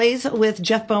Kahale's with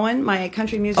Jeff Bowen, my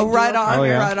country music. Oh, right duo on,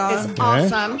 partner. right on. It's Okay.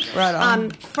 awesome. Right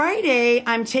on. Friday,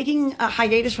 I'm taking a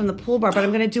hiatus from the pool bar, but I'm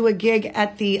going to do a gig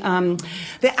at the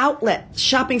Outlet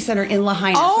Shopping Center in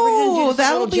Lahaina. Oh, so we're going to do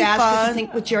that'll little be jazz fun. thing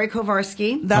with Jerry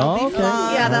Kovarski. That'll be okay.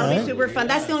 fun. Yeah, that'll be Alright. super fun.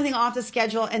 That's the only thing off the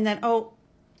schedule.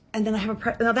 And then I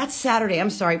have no, that's Saturday. I'm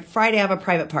sorry. Friday I have a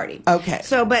private party. Okay.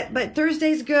 So, but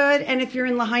Thursday's good. And if you're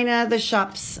in Lahaina, the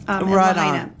shops in Right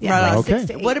Lahaina. on. Yeah, Right like on. 6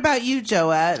 to 8. What about you,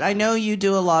 Joette? I know you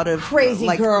do a lot of Crazy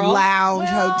like girl. lounge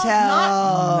Well, hotel.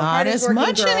 Not Hardest as working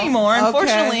much girl. anymore. Okay.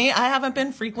 Unfortunately, I haven't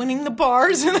been frequenting the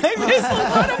bars, and I miss a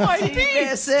lot of my Do you peeps.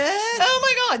 miss it? Oh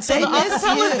my God! So They the miss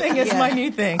acapella you. thing is Yeah. my new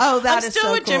thing. Oh, that I'm is still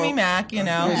so with Jimmy cool. Mack, you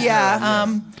know. Yeah.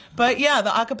 But yeah, the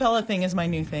acapella thing is my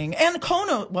new thing, and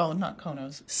Kono. Well, not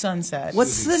Konos. Sunset.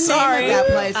 What's the name Sorry. of that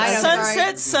place? I know,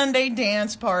 Sunset Sunday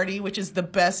Dance Party, which is the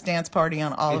best dance party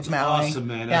on all It's of Maui. awesome,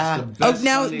 man. Yeah. That's the Oh, best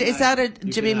now Sunday is night that a you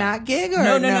can Jimmy have. Mack gig or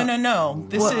No.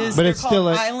 This is But they're it's called still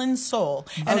a- Island Soul,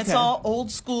 and it's Okay. all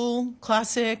old school,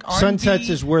 classic R&B. Sunsets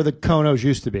is where the Konos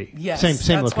used to be. Yes, Same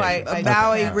that's why location. I-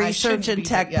 Maui Yeah, I Research shouldn't and be,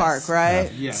 Tech but yes. Park,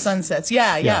 right? Yes. Sunsets.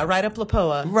 Yeah, Yeah. right up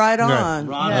Lapoa. Right on.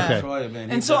 Ron Yeah. Troy, man.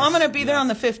 he And so does- I'm going to be there yeah. on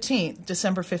the 15th,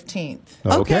 December 15th.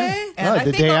 Okay. And Oh, I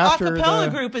the think day our after acapella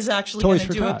the group is actually Toys going to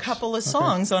for do a Tots. couple of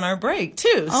songs on our break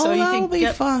too. Oh, so you that'll can be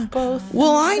get fun. both.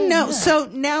 Well, I know. So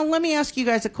now let me ask you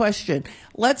guys a question.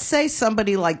 Let's say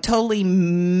somebody like totally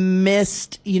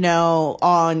missed,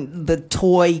 on the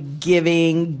toy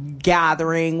giving,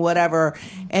 gathering, whatever,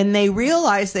 and they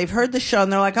realize they've heard the show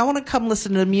and they're like, I want to come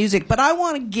listen to the music, but I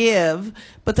want to give,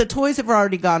 but the toys have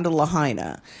already gone to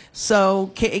Lahaina.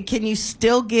 So can you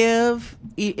still give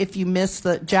if you miss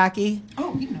the Jackie?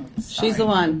 Oh, you know. She's the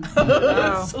one.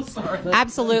 So sorry.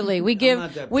 Absolutely. We not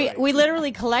give that we bright. we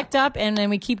literally collect up and then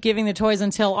we keep giving the toys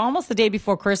until almost the day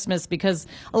before Christmas because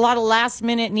a lot of last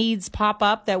minute needs pop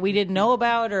up that we didn't know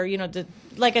about or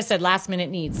like I said, last minute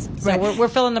needs. So we're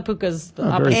filling the pukas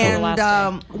up very until cool. the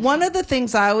last day. One of the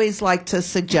things I always like to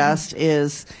suggest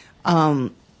is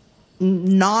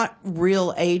not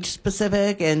real age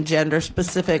specific and gender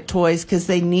specific toys because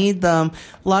they need them.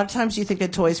 A lot of times you think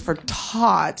of toys for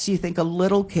tots, you think of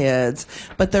little kids,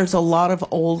 but there's a lot of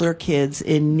older kids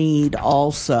in need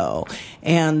also.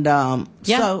 And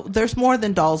so there's more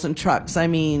than dolls and trucks. I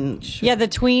mean, Yeah, the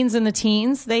tweens and the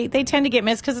teens, they tend to get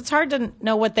missed because it's hard to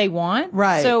know what they want.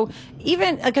 Right. So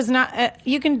even because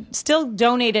you can still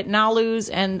donate at Nalu's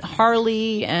and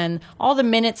Harley and all the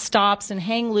Minute Stops and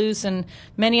Hang Loose and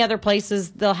many other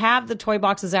places. They'll have the toy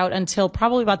boxes out until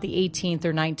probably about the 18th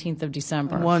or 19th of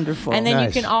December. Wonderful. And then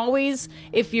Nice. you can always,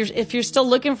 if you're still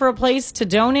looking for a place to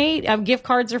donate, gift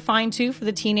cards are fine too for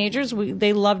the teenagers.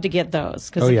 They love to get those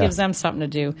because it gives them something to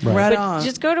do. Right But on.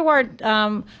 just go to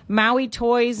our Maui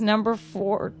Toys number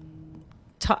 4.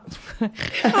 Oh,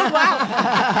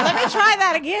 wow. Let me try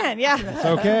that again. Yeah. It's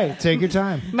okay. Take your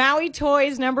time. Maui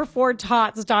Toys number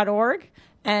 4tots.org.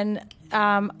 And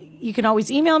you can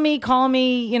always email me, call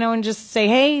me, and just say,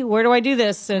 hey, where do I do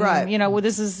this? And, Right.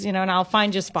 this is, and I'll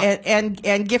find you a spot.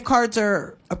 And gift cards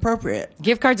are appropriate.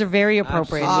 Gift cards are very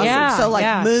appropriate. Awesome. Yeah. So like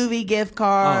yeah. movie gift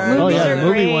cards. Oh, Movies yeah, are the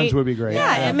movie great. ones would be great. Yeah,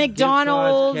 at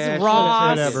McDonald's, Gift cards,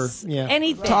 cash, Ross, whatever. Yeah.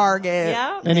 anything. Target.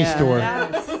 Yeah. Any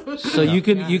store. So you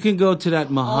can go to that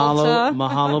Ulta.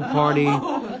 Mahalo Party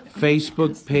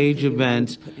Facebook page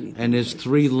event, and there's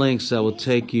 3 links that will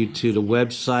take you to the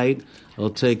website. It'll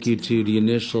take you to the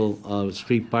initial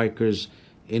Street Bikers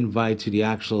invite to the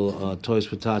actual Toys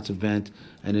for Tots event,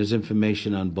 and there's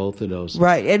information on both of those.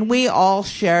 Right. And we all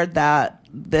shared that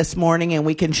this morning, and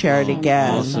we can share it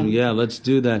again. Awesome. Yeah, let's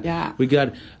do that. Yeah. We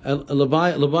got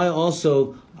Levi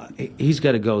also. He's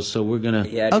got to go, so we're gonna.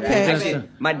 Yeah. Okay. Actually,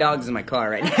 my dog's in my car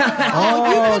right now.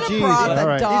 Oh, could've geez. brought the All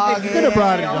right. dog You could have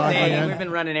brought it, all dog, day. man. We've been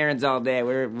running errands all day.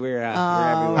 We're everywhere.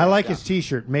 I like his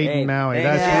T-shirt, Made in Maui.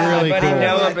 That's Yeah. really My buddy cool.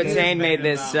 Noah Batain made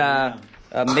this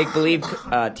make believe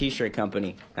T-shirt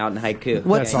company out in Haiku.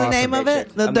 What's That's the name awesome. of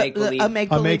it? A make-believe. A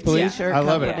make-believe make-believe. T-shirt I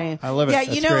love it. company. I love it. Yeah,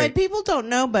 That's you know, great. and people don't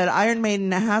know, but Iron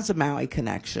Maiden has a Maui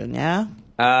connection, yeah?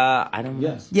 I don't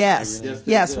know.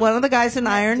 Yes. One of the guys in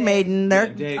Iron Maiden, their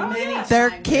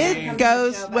kid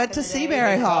went to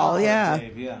Seabury Hall, yeah.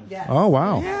 Oh,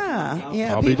 wow.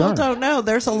 Yeah. I'll be People darned. don't know.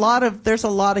 There's a lot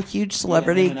of huge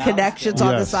celebrity connections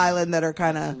on Yes. this island that are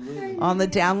kind of on the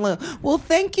down low. Well,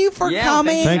 thank you for Yeah,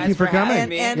 coming. Thank you for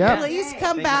coming. And Yep. please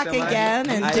come Thank back you so much. again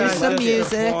and These do guys some just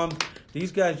music. performed-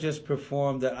 These guys just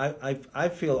performed. I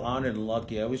feel honored and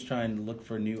lucky. I always try and look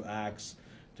for new acts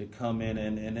to come in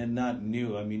and not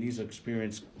new. I mean, these are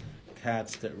experienced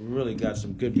cats that really got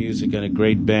some good music and a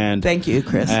great band. Thank you,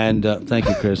 Chris. And thank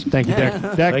you, Chris. Thank you, Deck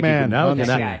Thank you. Man. Now, on the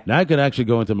scene. now I can actually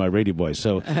go into my radio voice.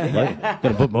 So, gonna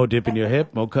put more dip in your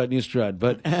hip, more cut in your strut.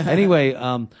 But anyway,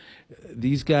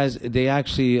 these guys, they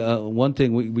actually, one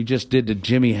thing, we just did the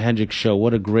Jimi Hendrix show.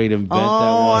 What a great event that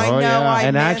was. I know. yeah. I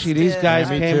And actually, these missed guys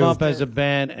it. Me came too. up as a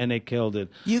band and they killed it.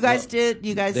 You guys did.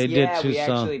 You guys They did. Yeah, two we songs.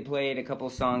 actually played a couple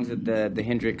songs at the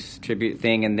Hendrix tribute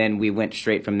thing, and then we went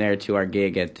straight from there to our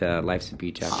gig at Life's a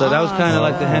Beach. So that was kind of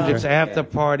like the Hendrix after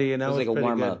party, and that It was like a pretty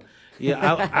warm-up. good.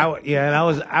 Yeah, and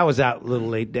I was out a little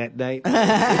late that night.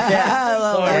 Yeah,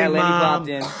 Sorry, Lenny Mom. popped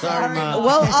in. Sorry, Mom.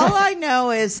 Well, all I know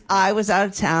is I was out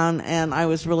of town and I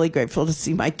was really grateful to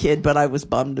see my kid, but I was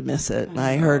bummed to miss it. And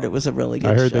I heard it was a really good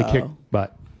I heard show. they kicked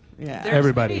butt. Yeah.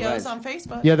 Everybody. Videos on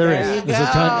Facebook. Yeah, there There is. you There's a go.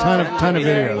 ton of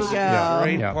There you videos. go. Yeah.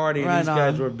 Great Yeah. party. Right These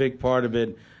guys on. were a big part of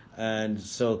it, and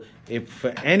so if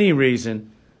for any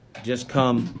reason, just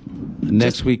come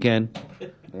next weekend,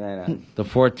 Yeah, the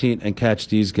 14th, and catch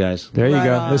these guys. There you Right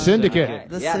go. on. The Syndicate.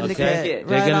 The Yeah, Syndicate. okay.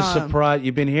 They're Right gonna on. surprise.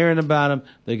 You've been hearing about them.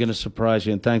 They're gonna surprise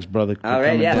you. And thanks, brother. for All right,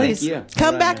 coming yeah, down. thank Please you.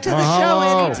 come back to the Mahalo. show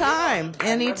anytime.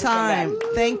 Anytime.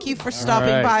 Thank you for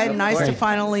stopping right. by. Nice to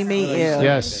finally meet you.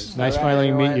 Yes. Nice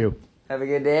finally meet you. Have a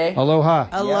good day. Aloha.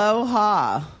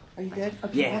 Aloha. Are you good?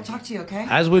 Okay, Yeah. I'll talk to you, okay?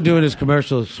 As we're doing this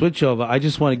commercial switchover, I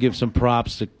just want to give some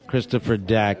props to Christopher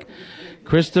Dack.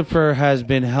 Christopher has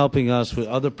been helping us with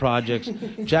other projects.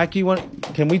 Jackie,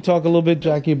 can we talk a little bit,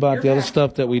 Jackie, about the other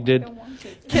stuff that we did?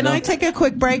 Can I take a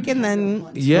quick break and then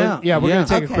Yeah. Yeah, we're going to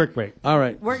take Okay. a quick break. All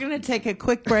right. we're going to take a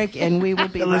quick break and we will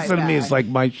be right Listen to me. back. It's like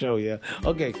my show, yeah.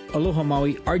 Okay. Aloha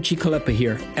Maui, Archie Kalepa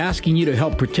here, asking you to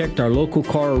help protect our local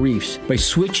coral reefs by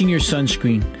switching your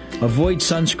sunscreen. Avoid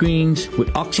sunscreens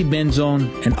with oxybenzone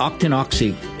and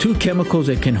octinoxate, 2 chemicals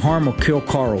that can harm or kill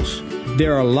corals.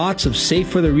 There are lots of safe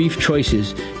for the reef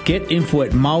choices. Get info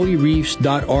at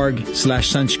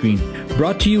mauireefs.org/sunscreen.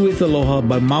 Brought to you with Aloha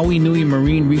by Maui Nui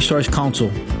Marine Resource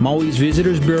Council, Maui's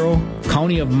Visitors Bureau,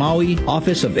 County of Maui,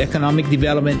 Office of Economic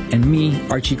Development, and me,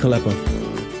 Archie Kalepa.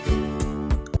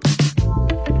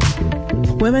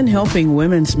 Women Helping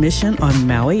Women's mission on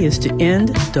Maui is to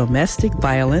end domestic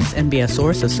violence and be a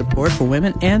source of support for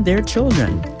women and their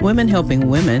children. Women Helping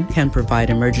Women can provide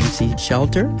emergency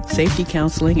shelter, safety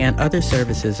counseling, and other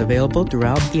services available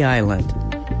throughout the island.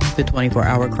 The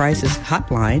 24-hour crisis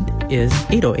hotline is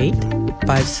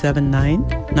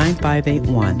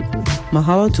 808-579-9581.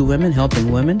 Mahalo to Women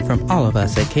Helping Women from all of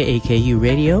us at KAKU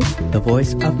Radio, the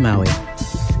voice of Maui.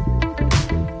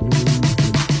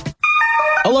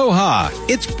 Aloha!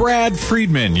 It's Brad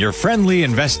Friedman, your friendly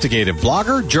investigative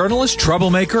blogger, journalist,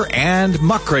 troublemaker, and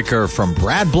muckraker from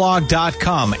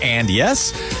BradBlog.com. And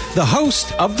yes, the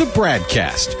host of the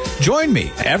Bradcast. Join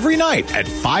me every night at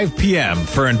 5 p.m.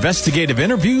 for investigative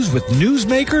interviews with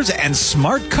newsmakers and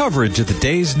smart coverage of the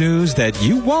day's news that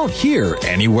you won't hear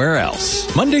anywhere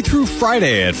else. Monday through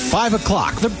Friday at 5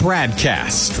 o'clock, the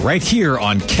Bradcast, right here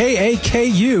on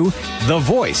KAKU, the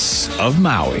voice of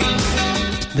Maui.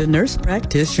 The Nurse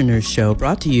Practitioners Show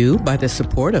brought to you by the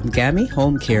support of GAMI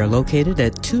Home Care located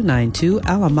at 292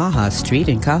 Alamaha Street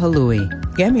in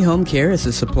Kahului. GAMI Home Care is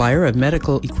a supplier of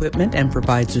medical equipment and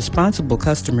provides responsible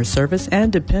customer service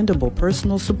and dependable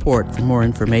personal support. For more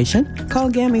information, call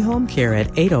GAMI Home Care at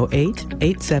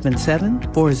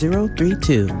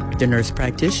 808-877-4032. The Nurse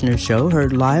Practitioners Show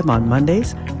heard live on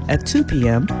Mondays at 2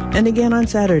 p.m. and again on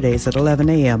Saturdays at 11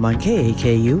 a.m. on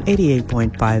KAKU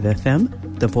 88.5 FM.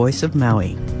 The voice of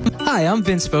Maui. Hi, I'm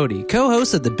Vince Fodi,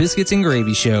 co-host of the Biscuits and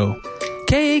Gravy Show.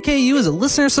 KAKU is a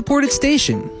listener-supported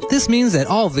station. This means that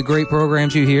all of the great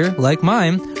programs you hear, like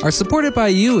mine, are supported by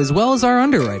you as well as our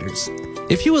underwriters.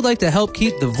 If you would like to help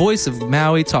keep the voice of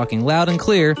Maui talking loud and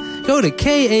clear, go to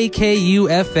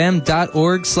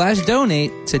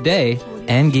kakufm.org/donate today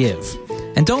and give.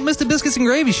 And don't miss the Biscuits and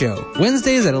Gravy Show,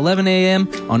 Wednesdays at 11 a.m.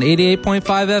 on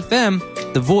 88.5 FM,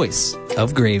 the voice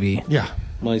of gravy. Yeah.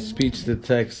 My speech to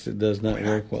text does not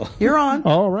work well. You're on.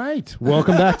 All right.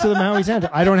 Welcome back to the MauiZanShow.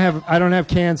 I don't have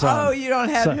cans on. Oh, you don't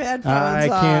have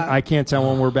headphones on. I can't tell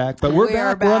when we're back, but we're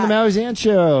back. We're on the MauiZanShow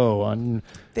Show on.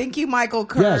 Thank you, Michael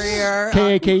Courier. Yes.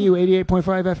 KAKU 88.5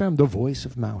 FM, the voice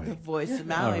of Maui. The voice of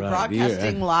Maui, Right,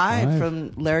 broadcasting live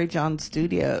from Larry John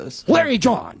Studios. Larry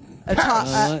John.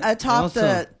 Atop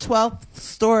the 12th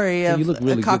story of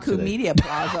really Kaku Media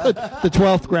Plaza. The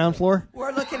 12th ground floor.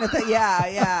 We're looking at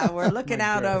we're looking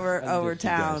out over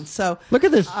town. So look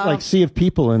at this sea of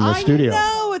people in the studio.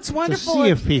 No, it's wonderful. It's a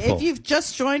sea of people. If you've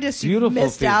just joined us, you've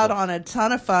missed out on a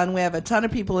ton of fun. We have a ton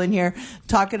of people in here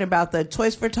talking about the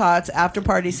Toys for Tots after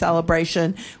party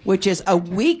celebration, which is a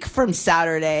week from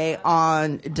Saturday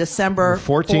on December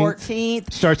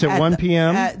 14th. Starts at 1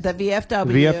 p.m. at the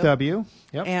VFW. VFW.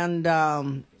 Yep.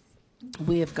 And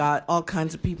we have got all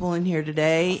kinds of people in here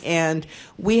today, and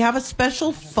we have a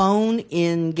special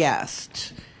phone-in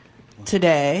guest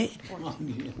today.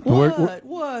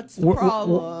 What's the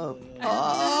problem?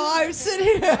 I'm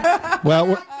sitting here.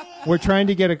 Well, we're trying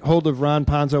to get a hold of Ron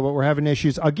Ponzo, but we're having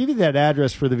issues. I'll give you that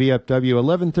address for the VFW,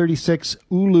 1136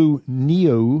 Ulu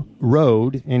Neo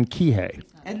Road in Kihei.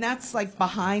 And that's like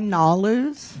behind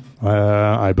Nalu's?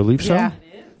 I believe so. Yeah.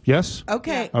 Yes?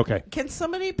 Okay. Okay. Can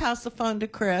somebody pass the phone to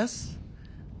Chris?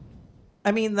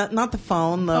 I mean, not the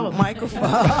phone, the microphone.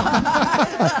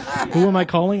 Who am I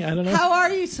calling? I don't know. How are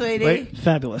you, sweetie? Wait,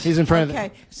 fabulous. He's in front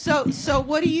of So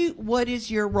what is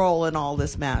your role in all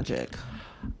this magic?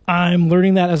 I'm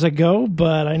learning that as I go,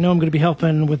 but I know I'm going to be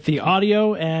helping with the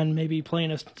audio and maybe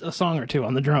playing a song or two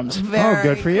on the drums. Very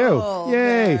good for you.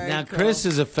 Yay. Now, Chris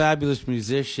is a fabulous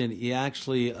musician. He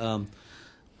actually...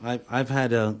 I've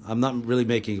had I'm not really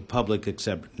making it public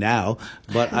except now,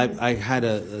 but I had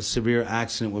a severe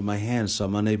accident with my hands, so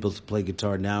I'm unable to play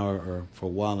guitar now or for a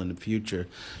while in the future.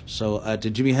 So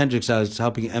to Jimi Hendrix, I was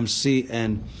helping MC,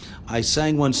 and I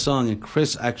sang one song, and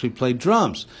Chris actually played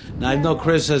drums. Now, I know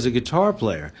Chris as a guitar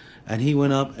player, and he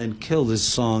went up and killed this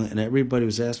song, and everybody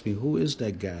was asking me, who is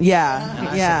that guy? Yeah, and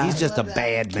I said, he's just a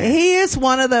bad man. He is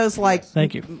one of those,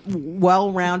 Thank you.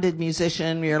 well-rounded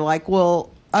musician. You're like,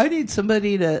 well, I need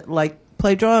somebody to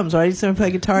play drums, or I need somebody to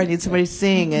play guitar. I need somebody to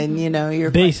sing, and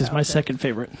your bass is my second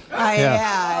favorite.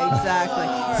 Yeah,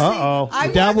 exactly.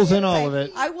 He dabbles in all of it.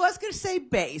 I was going to say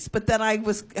bass, but then I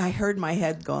heard my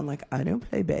head going I don't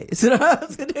play bass, and I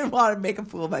didn't want to make a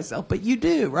fool of myself. But you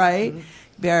do, right? Mm-hmm.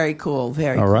 Very cool.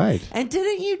 Very all cool. right. And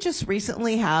didn't you just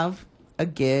recently have a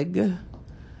gig?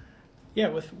 Yeah,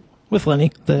 with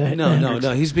Lenny.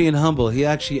 No. He's being humble. He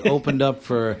actually opened up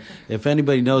for, if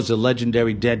anybody knows the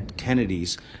legendary Dead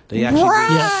Kennedys, they actually did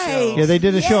a show. Yeah, they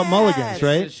did a show at Mulligan's,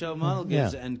 right? They did a show at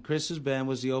Mulligan's, and Chris's band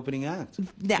was the opening act.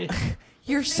 Now,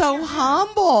 you're so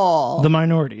humble. The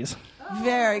Minorities.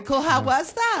 Very cool. How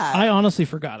was that? I honestly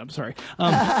forgot. I'm sorry.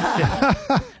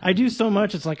 I do so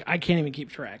much, it's like I can't even keep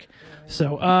track.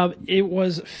 So it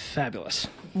was fabulous.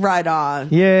 Right on.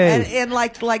 Yay. And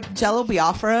like Jello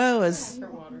Biafra was...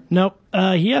 Nope.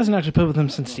 He hasn't actually played with him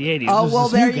since the 80s. Oh, well,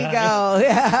 there you go.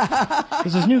 Yeah.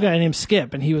 There's this new guy named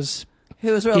Skip, and he was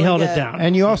really he held good. it down.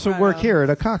 And you also work here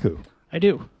at Akaku. I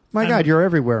do. My God, you're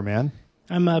everywhere, man.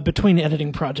 I'm between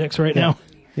editing projects right now.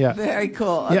 Yeah. Very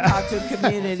cool. Yeah. Talk to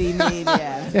community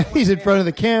media. Yeah, he's in front of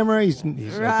the camera. He's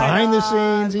behind the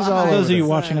scenes. He's all over. Those of you it.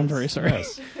 watching, I'm very sorry.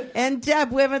 Yes. And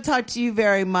Deb, we haven't talked to you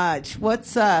very much.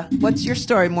 What's your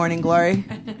story, Morning Glory?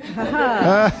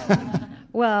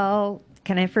 Well,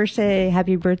 can I first say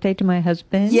happy birthday to my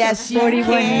husband? Yes, you 41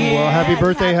 can. years. Well, happy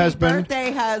birthday, husband.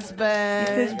 Birthday, husband.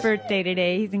 It's his birthday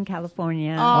today. He's in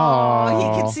California.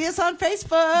 Oh, he can see us on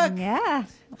Facebook. Yeah.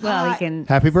 Well, he can.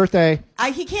 Happy birthday.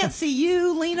 He can't see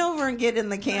you. Lean over and get in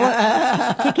the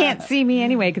camera. He can't see me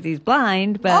anyway because he's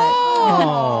blind. But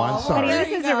Oh, I'm but sorry. he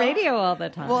listens to radio all the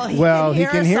time. Well, he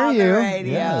can hear us on you. the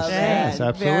radio. Yes,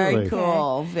 absolutely. Very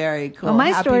cool. Very cool. Well, my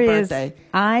Happy story birthday. is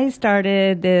I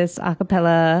started this a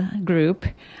cappella group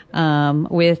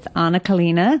with Anna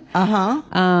Kalina.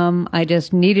 I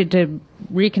just needed to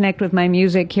reconnect with my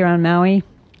music here on Maui.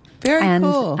 Very and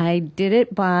cool. I did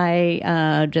it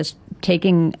by just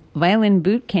taking violin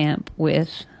boot camp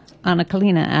with Anna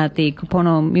Kalina at the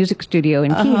Kupono Music Studio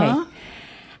in Kihei.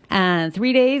 And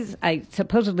 3 days, I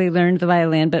supposedly learned the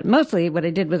violin, but mostly what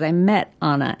I did was I met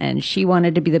Anna, and she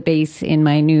wanted to be the bass in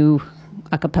my new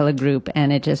a cappella group,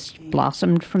 and it just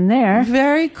blossomed from there.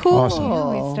 Very cool.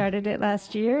 Awesome. We started it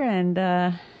last year, and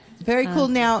Very cool.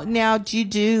 Now, do you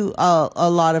do a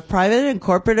lot of private and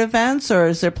corporate events, or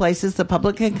is there places the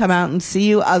public can come out and see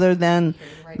you other than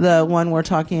the one we're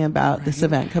talking about, this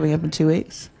event coming up in 2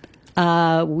 weeks?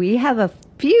 we have a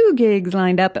few gigs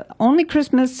lined up. Only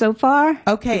Christmas so far.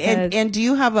 Okay, and do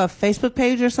you have a Facebook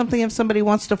page or something if somebody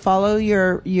wants to follow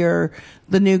the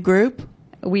new group?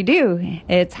 We do.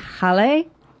 It's Hale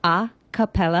a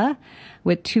Cappella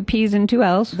with 2 P's and 2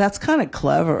 L's. That's kind of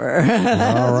clever.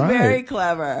 That's right. very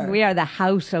clever. We are the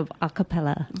House of a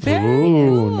Cappella. Very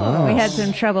cool. Nice. We had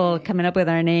some trouble coming up with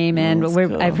our name, and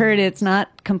cool. I've heard it's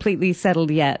not completely settled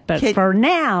yet. But for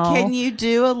now, Can you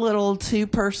do a little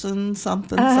 2-person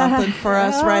something for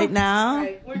us right now?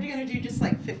 Right, we're going to do just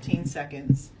like 15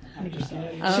 seconds.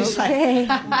 okay,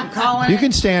 You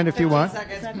can stand if you want.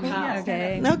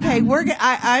 okay. Okay,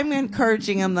 I'm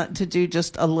encouraging them to do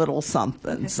just a little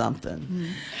something.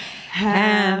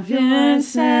 Have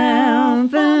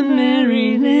yourself a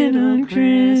merry little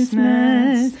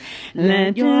Christmas.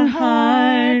 Let your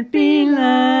heart be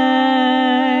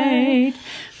light.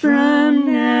 From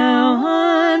now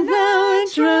on, our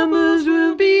troubles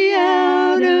will be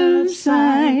out of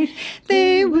sight.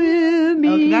 They will be.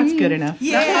 Oh, that's good enough.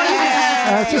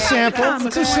 It's a sample.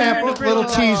 It's a sample. Little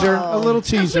teaser. A little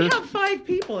teaser. We have 5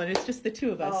 people, and it's just the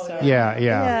 2 of us. So.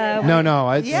 Yeah.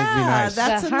 No. It'd be Yeah, nice.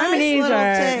 that's The a nice harmonies little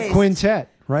are- taste. Quintet.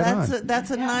 Right on.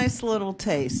 That's a nice little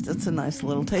taste. It's a nice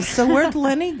little taste. So where'd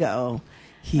Lenny go?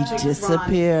 He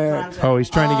disappeared. Oh, he's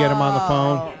trying to get him on the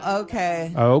phone.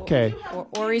 Okay. Oh, okay.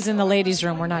 Or he's in the ladies'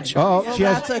 room. We're not sure. Oh, she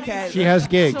has. That's okay. She has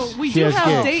gigs. So we she do has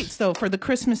have gigs. dates though for the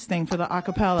Christmas thing for the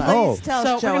acapella. Oh. Please tell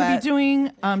So us, we're going to Joette. be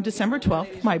doing December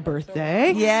 12th, my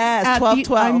birthday. Yes, at 12/12.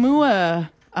 the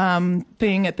Aimua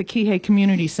thing at the Kihei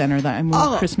Community Center, the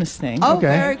Aimua Christmas thing. Oh,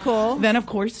 Okay. very cool. Then, of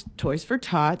course, Toys for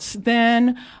Tots.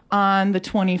 Then on the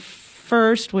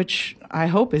 21st, which I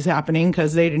hope is happening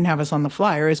because they didn't have us on the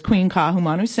flyer, is Queen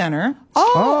Kahumanu Center.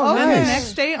 Oh, Then nice. the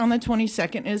next day on the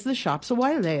 22nd is the Shops of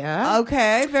Wailea.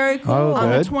 Okay, very cool. Oh, On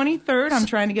the good. 23rd, I'm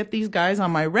trying to get these guys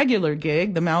on my regular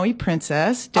gig, the Maui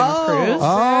Princess dinner cruise.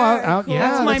 Oh,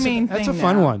 yeah. That's my main That's thing a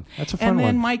fun now. one. That's a fun and then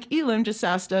one. Mike Elam just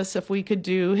asked us if we could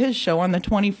do his show on the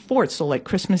 24th, so like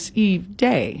Christmas Eve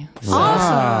day. So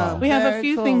Awesome. we have a Very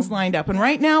few cool. things lined up. And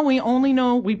right now, we only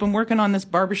know we've been working on this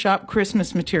barbershop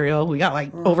Christmas material. We got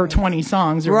like over 20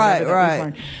 songs. Or Right, whatever that we've right.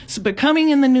 learned. So, but coming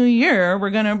in the new year, we're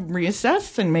going to reassess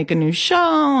and make a new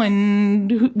show,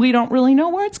 and we don't really know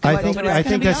where it's going. I think but it's I gonna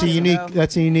think be that's a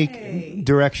awesome. unique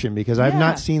direction because I've Yeah.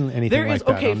 not seen anything There like is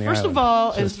that okay. on the First island. of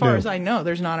all, So as it's far new. as I know,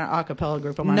 there's not an a cappella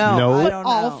group on my No, No. I but don't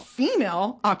all know.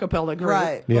 female a cappella group.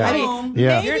 Right. Yeah. I mean,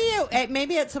 Yeah.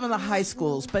 Maybe at some of the high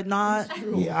schools, but not.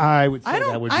 Yeah, I would say I that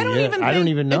don't. would be I don't it. even. I don't think-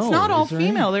 even know. It's not all Is there any?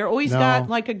 female. They're always No. got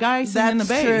like a guy singing the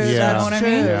bass. true. Yeah. You know That's what I true.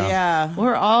 mean? Yeah.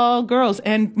 We're all girls,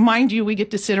 and mind you, we get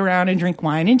to sit around and drink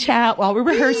wine and chat while we're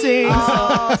rehearsing.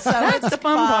 Oh, so That's it's the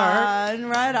fun part.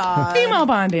 Right on. Female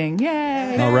bonding,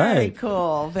 yay! All Very right.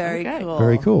 cool. Very Okay. cool.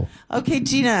 Very cool. Okay,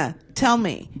 Gina, tell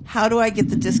me, how do I get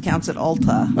the discounts at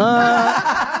Ulta?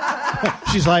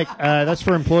 She's like, that's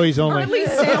for employees Or only. at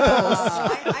least samples.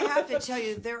 I have to tell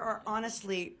you, there are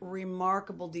honestly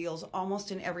remarkable deals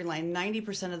almost in every line.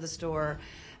 90% of the store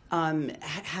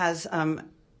has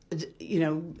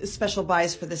special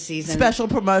buys for the season, special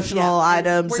promotional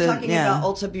items. We're talking about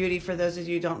Ulta Beauty. For those of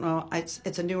you who don't know, it's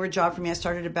a newer job for me. I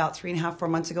started about 3.5, 4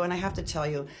 months ago, and I have to tell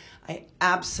you, I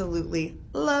absolutely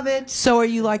love it. So are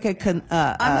you like I'm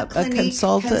a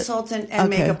consultant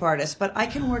and Okay. makeup artist, but I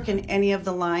can work in any of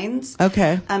the lines.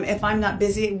 Okay. If I'm not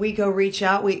busy, we go reach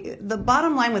out. The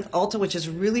bottom line with Ulta, which is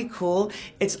really cool,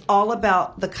 it's all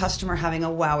about the customer having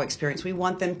a wow experience. We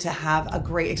want them to have a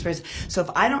great experience. So if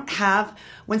I don't have,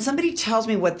 when somebody tells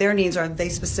me what their needs are, they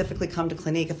specifically come to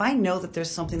Clinique. If I know that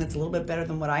there's something that's a little bit better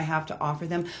than what I have to offer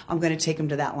them, I'm going to take them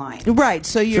to that line. Right.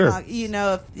 So you're Sure.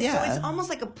 not, So it's almost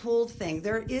like a pooled thing.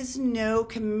 There is no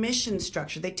commission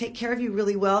structure. They take care of you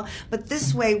really well, but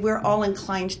this way we're all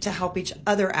inclined to help each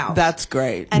other out. That's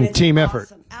great. And it's team effort.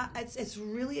 awesome. It's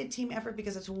really a team effort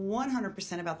because it's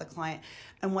 100% about the client.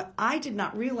 And what I did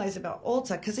not realize about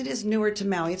Ulta, because it is newer to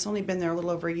Maui, it's only been there a little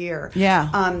over a year.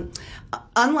 Yeah.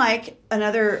 Unlike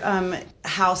another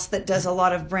house that does a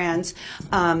lot of brands,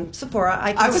 Sephora,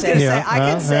 I can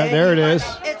say. There it is.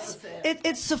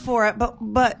 It's Sephora,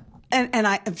 but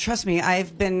I trust me,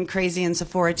 I've been crazy in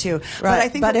Sephora too.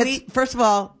 Right. But I think first of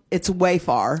all, it's way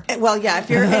far. Well, yeah, if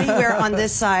you're anywhere on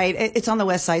this side, it's on the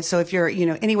west side. So if you're,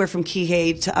 anywhere from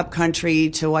Kihei to Upcountry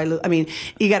to Wailu,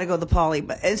 you got to go to the Poly.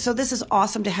 And so this is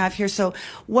awesome to have here. So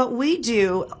what we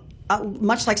do,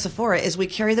 much like Sephora, is we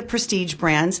carry the prestige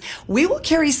brands. We will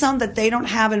carry some that they don't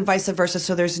have and vice versa,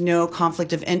 so there's no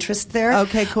conflict of interest there.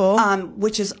 Okay, cool.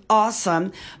 Which is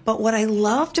awesome. But what I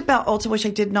loved about Ulta, which I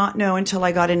did not know until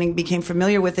I got in and became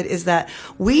familiar with it, is that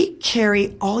we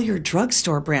carry all your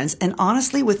drugstore brands. And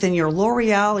honestly, within your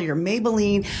L'Oreal or your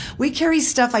Maybelline, we carry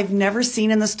stuff I've never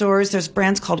seen in the stores. There's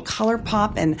brands called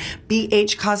ColourPop and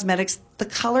BH Cosmetics. The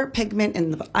color pigment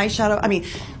and the eyeshadow.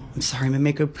 I'm sorry, I'm a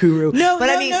makeup guru. No, but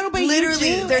but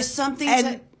literally, there's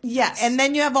something yes. And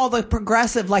then you have all the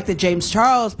progressive, like the James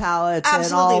Charles palettes.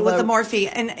 Absolutely, and all with the Morphe.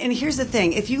 And here's the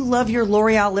thing. If you love your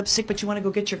L'Oreal lipstick, but you want to go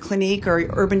get your Clinique or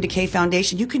Urban Decay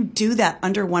foundation, you can do that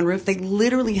under one roof. They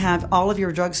literally have all of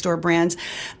your drugstore brands.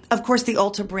 Of course, the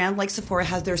Ulta brand, like Sephora,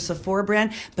 has their Sephora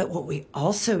brand. But what we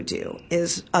also do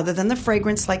is, other than the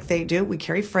fragrance like they do, we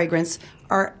carry fragrance,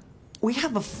 we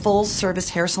have a full-service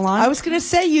hair salon. I was going to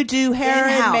say you do hair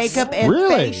and makeup and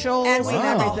facials and we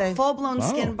have everything. a full-blown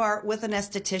skin bar with an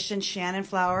esthetician, Shannon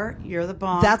Flower. You're the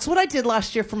bomb. That's what I did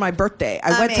last year for my birthday.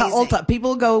 I went to Amazing. Ulta.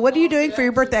 People go, "What are you doing for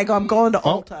your birthday?" I go, "I'm going to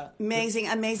Ulta."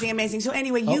 Amazing. So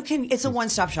anyway, it's a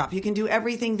one-stop shop. You can do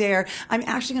everything there. I'm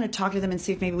actually going to talk to them and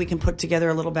see if maybe we can put together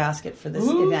a little basket for this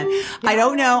event. I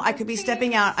don't know. I could be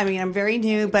stepping out. I'm very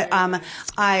new, but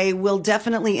I will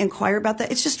definitely inquire about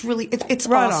that. It's just really, it's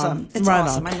Right awesome. on. It's Right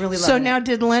awesome. on. I really love So it. now,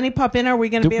 did Lenny pop in? Are we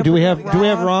going to be able Do we to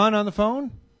have Ron on the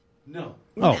phone? No.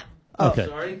 Oh, okay.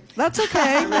 Sorry. That's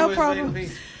okay. No problem.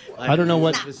 I don't know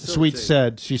what Sweet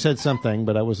said. She said something,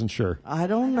 but I wasn't sure. I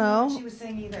don't know. She was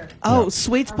saying either. Oh,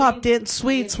 Sweets popped in.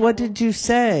 Sweets, what did you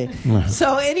say?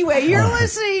 So anyway, you're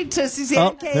listening to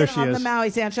Suzanne Kane there she on the is. Maui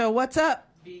Zan Show. What's up?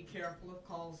 Be careful of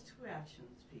calls to actions,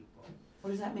 people. What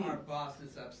does that mean? Our boss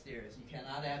is upstairs. You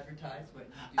cannot advertise what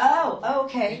you do. Oh,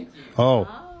 okay. Thank you.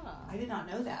 Oh. I did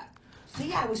not know that.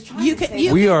 See, I was trying You to can- say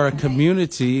you We are a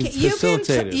community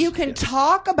facilitators. You can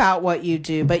talk about what you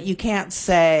do, but you can't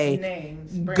say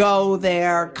go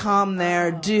there, come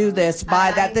there, do this,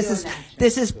 buy that.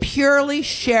 This is purely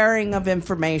sharing of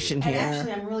information And here.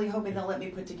 actually, I'm really hoping they'll let me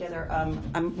put together.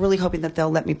 I'm really hoping that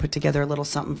they'll let me put together a little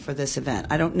something for this event.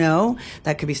 I don't know.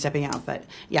 That could be stepping out, but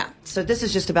yeah. So this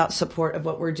is just about support of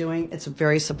what we're doing. It's a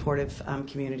very supportive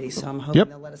community. So I'm hoping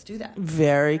they'll let us do that.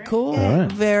 Very cool. right.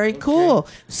 Very cool.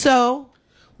 So,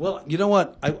 Well, you know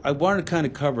what? I wanted to kind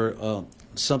of cover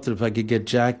something if I could get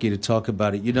Jackie to talk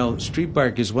about it. Street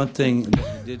bike is one thing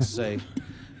that you did say.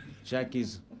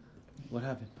 Jackie's, what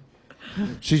happened?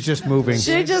 She's just moving.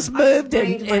 she just moved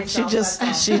and she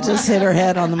just hit her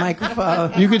head on the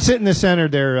microphone. You can sit in the center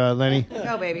there, Lenny.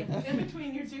 Go, baby. In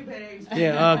between your two bags.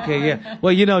 Yeah, okay, yeah.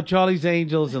 Well, Charlie's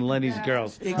Angels and Lenny's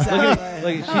Girls.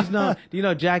 Exactly. Look, she's known,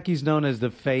 Jackie's known as the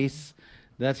Face.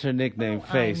 That's her nickname,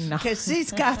 Face. Because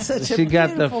she's got such a She got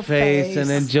the beautiful face, and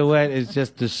then Joette is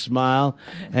just the smile.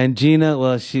 And Gina,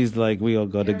 well, she's like, we all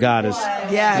go, the goddess.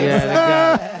 Yeah, the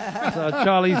goddess. So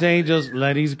Charlie's Angels,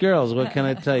 Lenny's Girls. What can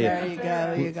I tell you?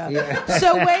 There you go.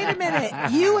 So wait a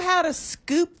minute. You had a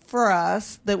scoop for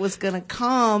us that was going to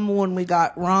come when we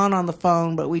got Ron on the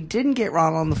phone, but we didn't get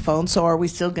Ron on the phone. So are we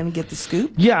still going to get the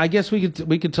scoop? Yeah, I guess we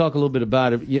could talk a little bit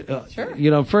about it.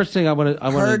 Sure. First thing I want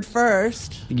to Heard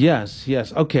first. Yes.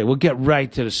 Okay, we'll get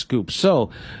right to the scoop.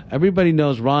 So, everybody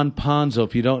knows Ron Ponzo.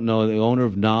 If you don't know, the owner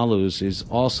of Nalu's is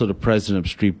also the president of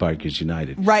Street Bikers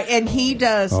United. Right, and he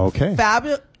does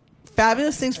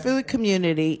fabulous things for the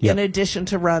community Yep. in addition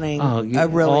to running you- a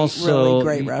really, also, really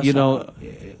great restaurant. You know,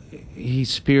 he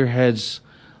spearheads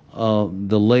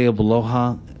the Lay of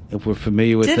Aloha, if we're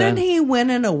familiar with that. Didn't he win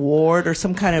an award or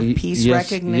some kind of peace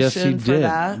recognition yes, he for did.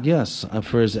 that? Yes,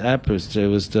 for his efforts. It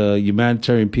was the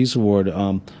Humanitarian Peace Award.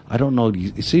 I don't know.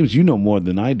 It seems you know more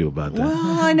than I do about that.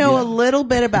 Well, I know a little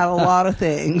bit about a lot of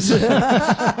things.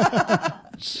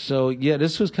 So, yeah,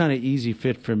 this was kind of easy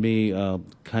fit for me,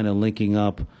 kind of linking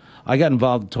up. I got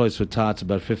involved in Toys for Tots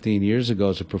about 15 years ago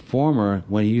as a performer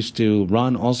when he used to,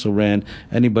 Ron also ran,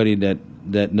 anybody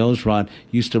that knows Ron,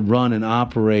 used to run and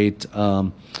operate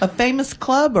a famous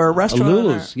club or a restaurant?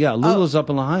 Lulu's. Yeah, Lulu's up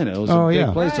in Lahaina. It was a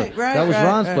big place. Right, That was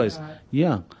Ron's place.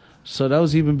 Yeah. So that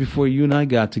was even before you and I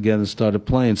got together and started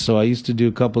playing. So I used to do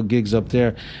a couple of gigs up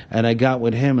there, and I got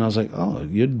with him, and I was like, "Oh,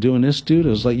 you're doing this, dude?"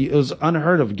 It was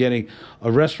unheard of getting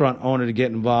a restaurant owner to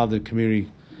get involved in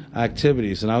community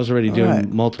activities, and I was already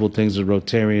doing multiple things as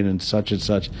Rotarian and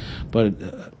such. But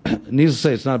needless to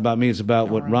say, it's not about me. It's about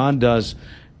what Ron does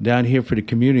down here for the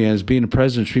community. And as being the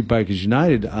president of Street Bikers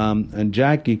United, and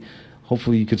Jackie,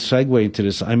 hopefully you could segue into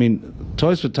this. I mean,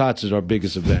 Toys for Tots is our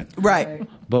biggest event. Right.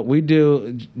 But we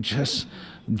do just...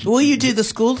 Will you do the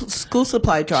school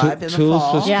supply drive in the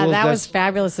fall? Yeah, that was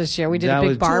fabulous this year. We did a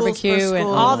big barbecue and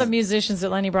all the musicians that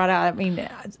Lenny brought out. I mean,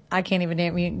 I can't even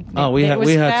name. We had some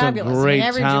fabulous. great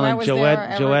I mean, talent.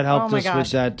 Joette helped oh us gosh.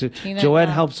 with that too. Gina,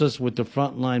 Joette helps us with the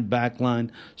front line, back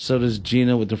line. So does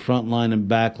Gina with the front line and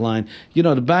back line. You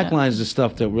know, the back line is the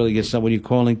stuff that really gets done when you're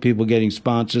calling people, getting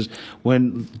sponsors.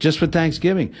 When just for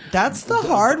Thanksgiving, that's the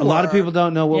hard work. A lot of people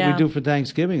don't know what we do for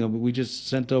Thanksgiving. We just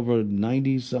sent over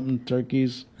 90-something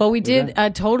turkeys. Well, we did a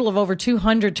total of over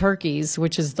 200 turkeys,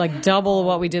 which is like double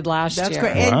what we did last year. That's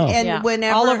great. And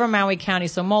whenever all over Maui County,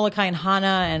 so Molokai and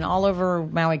Hana, and all over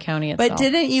Maui County itself. But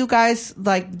didn't you guys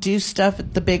like do stuff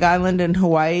at the Big Island in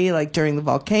Hawaii, like during the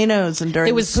volcanoes and during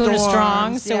it was the Puna storms?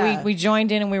 Strong, so Yeah. we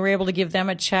joined in and we were able to give them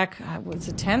a check. Was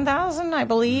it 10,000, I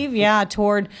believe? Yeah,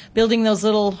 toward building those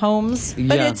little homes.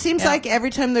 But it seems like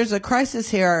every time there's a crisis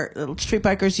here, Street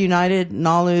Bikers United,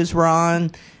 Nalu's,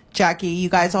 Ron, Jackie, you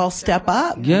guys all step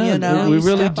up. Yeah, you know, we you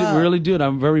really step do. up. We really do. And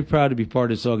I'm very proud to be part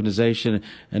of this organization.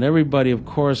 And everybody, of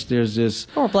course, there's this,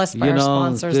 We're blessed by our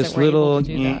sponsors this that we're little able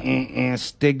to do that.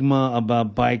 stigma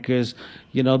about bikers.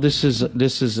 You know, this is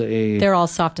a. They're all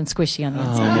soft and squishy on the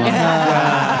inside.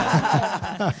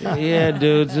 Yeah,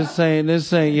 dudes, this ain't.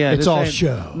 Yeah, It's this all ain't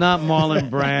show. Not Marlon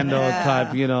Brando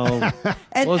type. You know.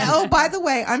 And by the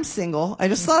way, I'm single. I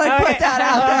just thought I'd put that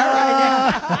out there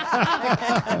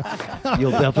right now.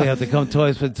 You'll definitely have to come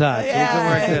Toys for Tots. We can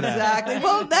work that out. Exactly.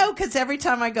 Well, no, because every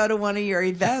time I go to one of your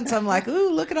events, I'm like,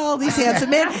 ooh, look at all these handsome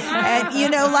men. And, you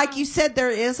know, like you said,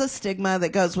 there is a stigma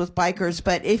that goes with bikers.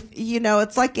 But if, you know,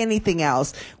 it's like anything else.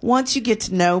 Once you get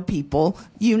to know people,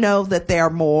 you know that they're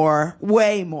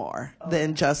way more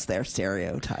than just their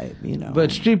stereotype, you know.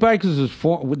 But Street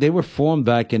Bikers they were formed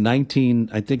back in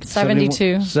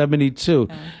 1972.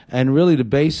 And really the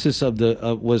basis of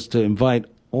was to invite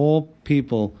all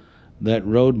people that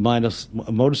rode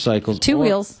motorcycles. Two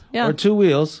wheels. Or two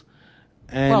wheels.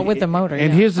 And, well, with the motor.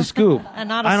 And here's the scoop. And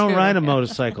not a I don't scooter, ride a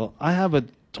motorcycle. I have a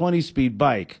 20-speed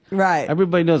bike. Right.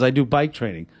 Everybody knows I do bike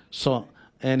training. So,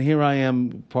 and here I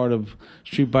am, part of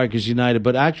Street Bikers United.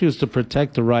 But actually, it's to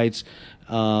protect the rights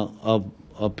of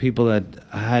people that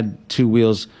had two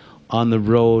wheels on the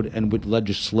road and with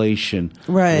legislation,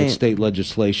 right? With state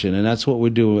legislation, and that's what we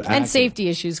do. And safety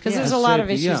issues, because there's a lot of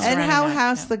issues. Yeah. And how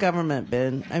has the government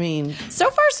been? I mean, so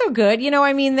far so good. You know,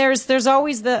 I mean, there's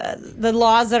always the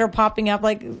laws that are popping up,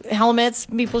 like helmets.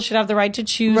 People should have the right to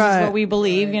choose, is what we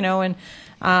believe. You know, and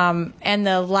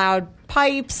the loud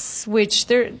pipes, which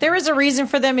there is a reason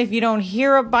for them. If you don't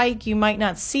hear a bike, you might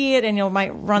not see it, and you might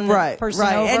run the person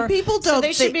over. And people don't. So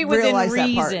they should be within realize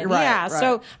reason. That part. Yeah.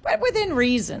 So, but within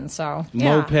reason. So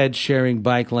moped sharing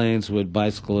bike lanes with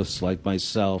bicyclists like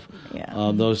myself.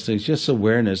 Yeah. Those things, just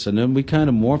awareness, and then we kind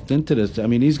of morphed into this. I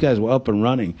mean, these guys were up and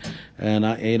running, and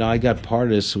I got part of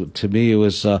this. To me, it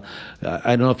was I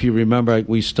don't know if you remember,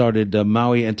 we started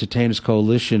Maui Entertainers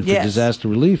Coalition for Disaster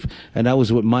Relief, and that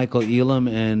was with Michael Elam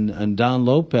and Don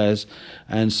Lopez,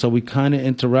 and so we kind of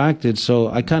interacted. So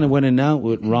I kind of went in and out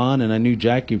with Ron, and I knew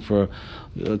Jackie for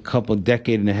a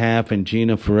decade and a half, and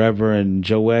Gina forever, and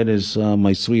Joette is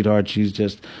my sweetheart. She's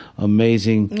just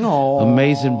amazing,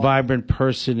 amazing, vibrant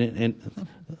person, and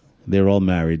they're all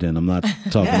married, and I'm not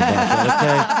talking about that,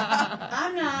 okay?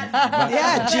 I'm not.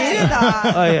 Yeah, Gina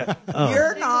not. Oh yeah,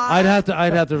 you're not. I'd have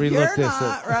to relook You're this.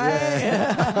 Not, right?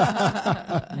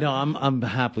 No, I'm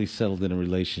happily settled in a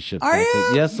relationship. Are you?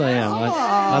 Yes, I am.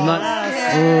 I'm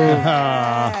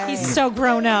not. He's so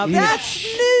grown up. That's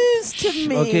news to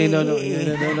me. Okay, no.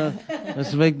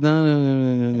 Let's make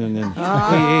no.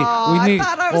 Oh, I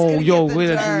thought I was going to get the wait,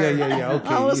 dirt. yeah. Okay,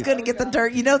 I was going to get the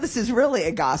dirt. You know, this is really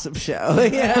a gossip show.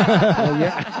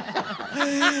 Yeah.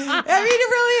 I mean,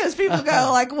 it really is. People go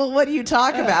like, well, what do you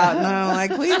talk about? And I'm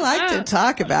like, we like to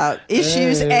talk about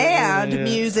issues and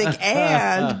music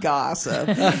and gossip.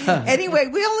 Anyway,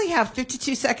 we only have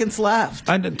 52 seconds left.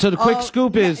 And so the quick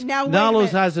scoop is now, wait a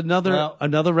Nalo's minute. has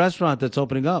another restaurant that's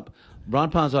opening up.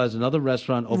 Ron Ponzo has another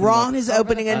restaurant opening up. Ron is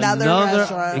opening another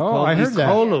restaurant. I heard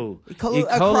that.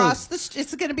 Across the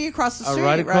it's going to be across the street,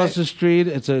 right across the street.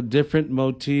 It's a different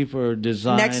motif or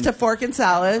design. Next to Fork and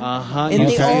Salad. In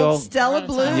the old Stella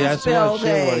Blues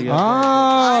building.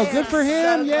 Oh, good for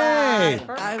him. Yay.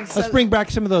 Let's bring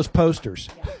back some of those posters.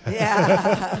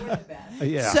 Yeah.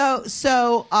 Yeah.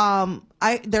 So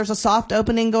there's a soft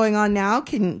opening going on now.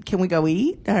 Can we go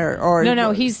eat or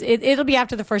No. It'll be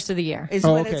after the first of the year. Is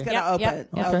when it's going to open.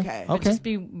 Yep. Okay. Just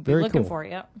be looking for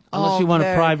it. Yep. Unless you want a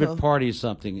very private cool. party or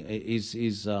something. He's you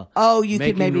could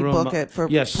making maybe room book it for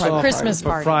Christmas for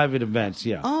party. private events.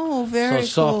 Yeah. Oh, very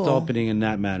so cool. soft opening in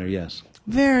that manner. Yes.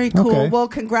 Very cool. Okay. Well,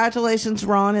 congratulations,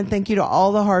 Ron, and thank you to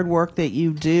all the hard work that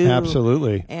you do.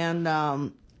 Absolutely.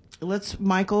 And let's,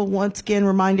 Michael, once again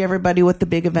remind everybody what the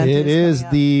big event is. It is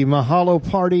the Mahalo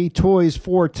Party Toys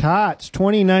for Tots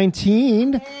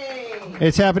 2019.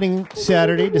 It's happening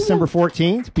Saturday, December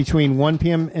 14th, between 1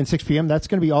 p.m. and 6 p.m. That's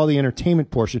going to be all the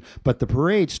entertainment portion. But the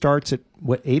parade starts at,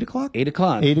 8 o'clock? 8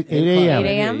 o'clock. 8 a.m. 8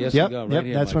 a.m.? Yes, Yep. right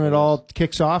here, That's when it Michael. all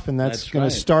kicks off, and that's going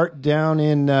right. to start down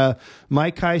in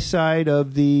Maikai side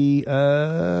of the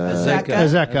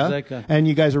Azeka. And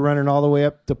you guys are running all the way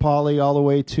up to Poly, all the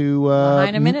way to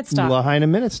Lahaina Minute Stop. Lahaina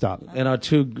Minute Stop. And our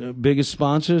two biggest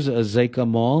sponsors, Azeka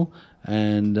Mall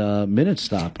and Minute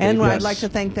Stop. And Yes. I'd like to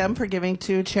thank them for giving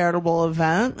to a charitable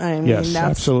event. I mean, Yes, that's,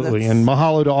 absolutely. that's- And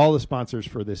mahalo to all the sponsors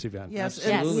for this event. Yes,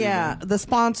 Absolutely. yeah, the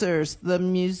sponsors, the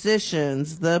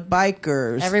musicians, the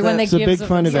bikers, Everyone that It's a gives big of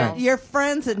fun themselves. event. your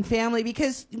friends and family,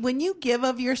 because when you give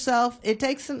of yourself, it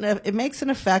makes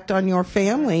an effect on your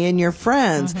family and your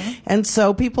friends, and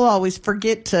so people always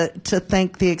forget to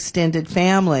thank the extended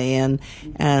family, and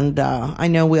I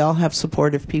know we all have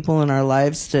supportive people in our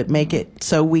lives to make it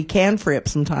so we can free up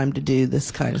some time to do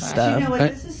this kind of stuff. You know what?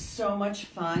 This is so much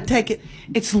fun. Take it.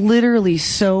 It's literally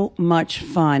so much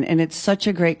fun, and it's such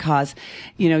a great cause.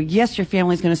 You know, yes, your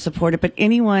family's going to support it, but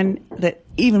anyone that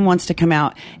even wants to come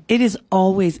out, it is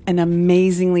always an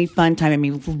amazingly fun time. I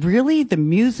mean, really, the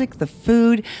music, the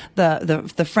food,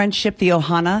 the friendship, the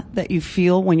ohana that you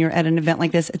feel when you're at an event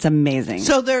like this, it's amazing.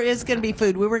 So there is going to be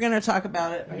food. We were going to talk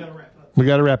about it. We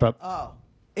got to wrap up. Oh.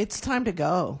 It's time to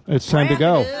go. It's time to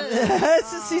go.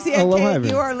 This is Susie Aloha, and Kate. everyone.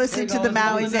 You are listening to the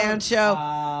Maui Zan Show. We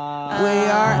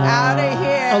are out of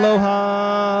here.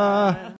 Aloha.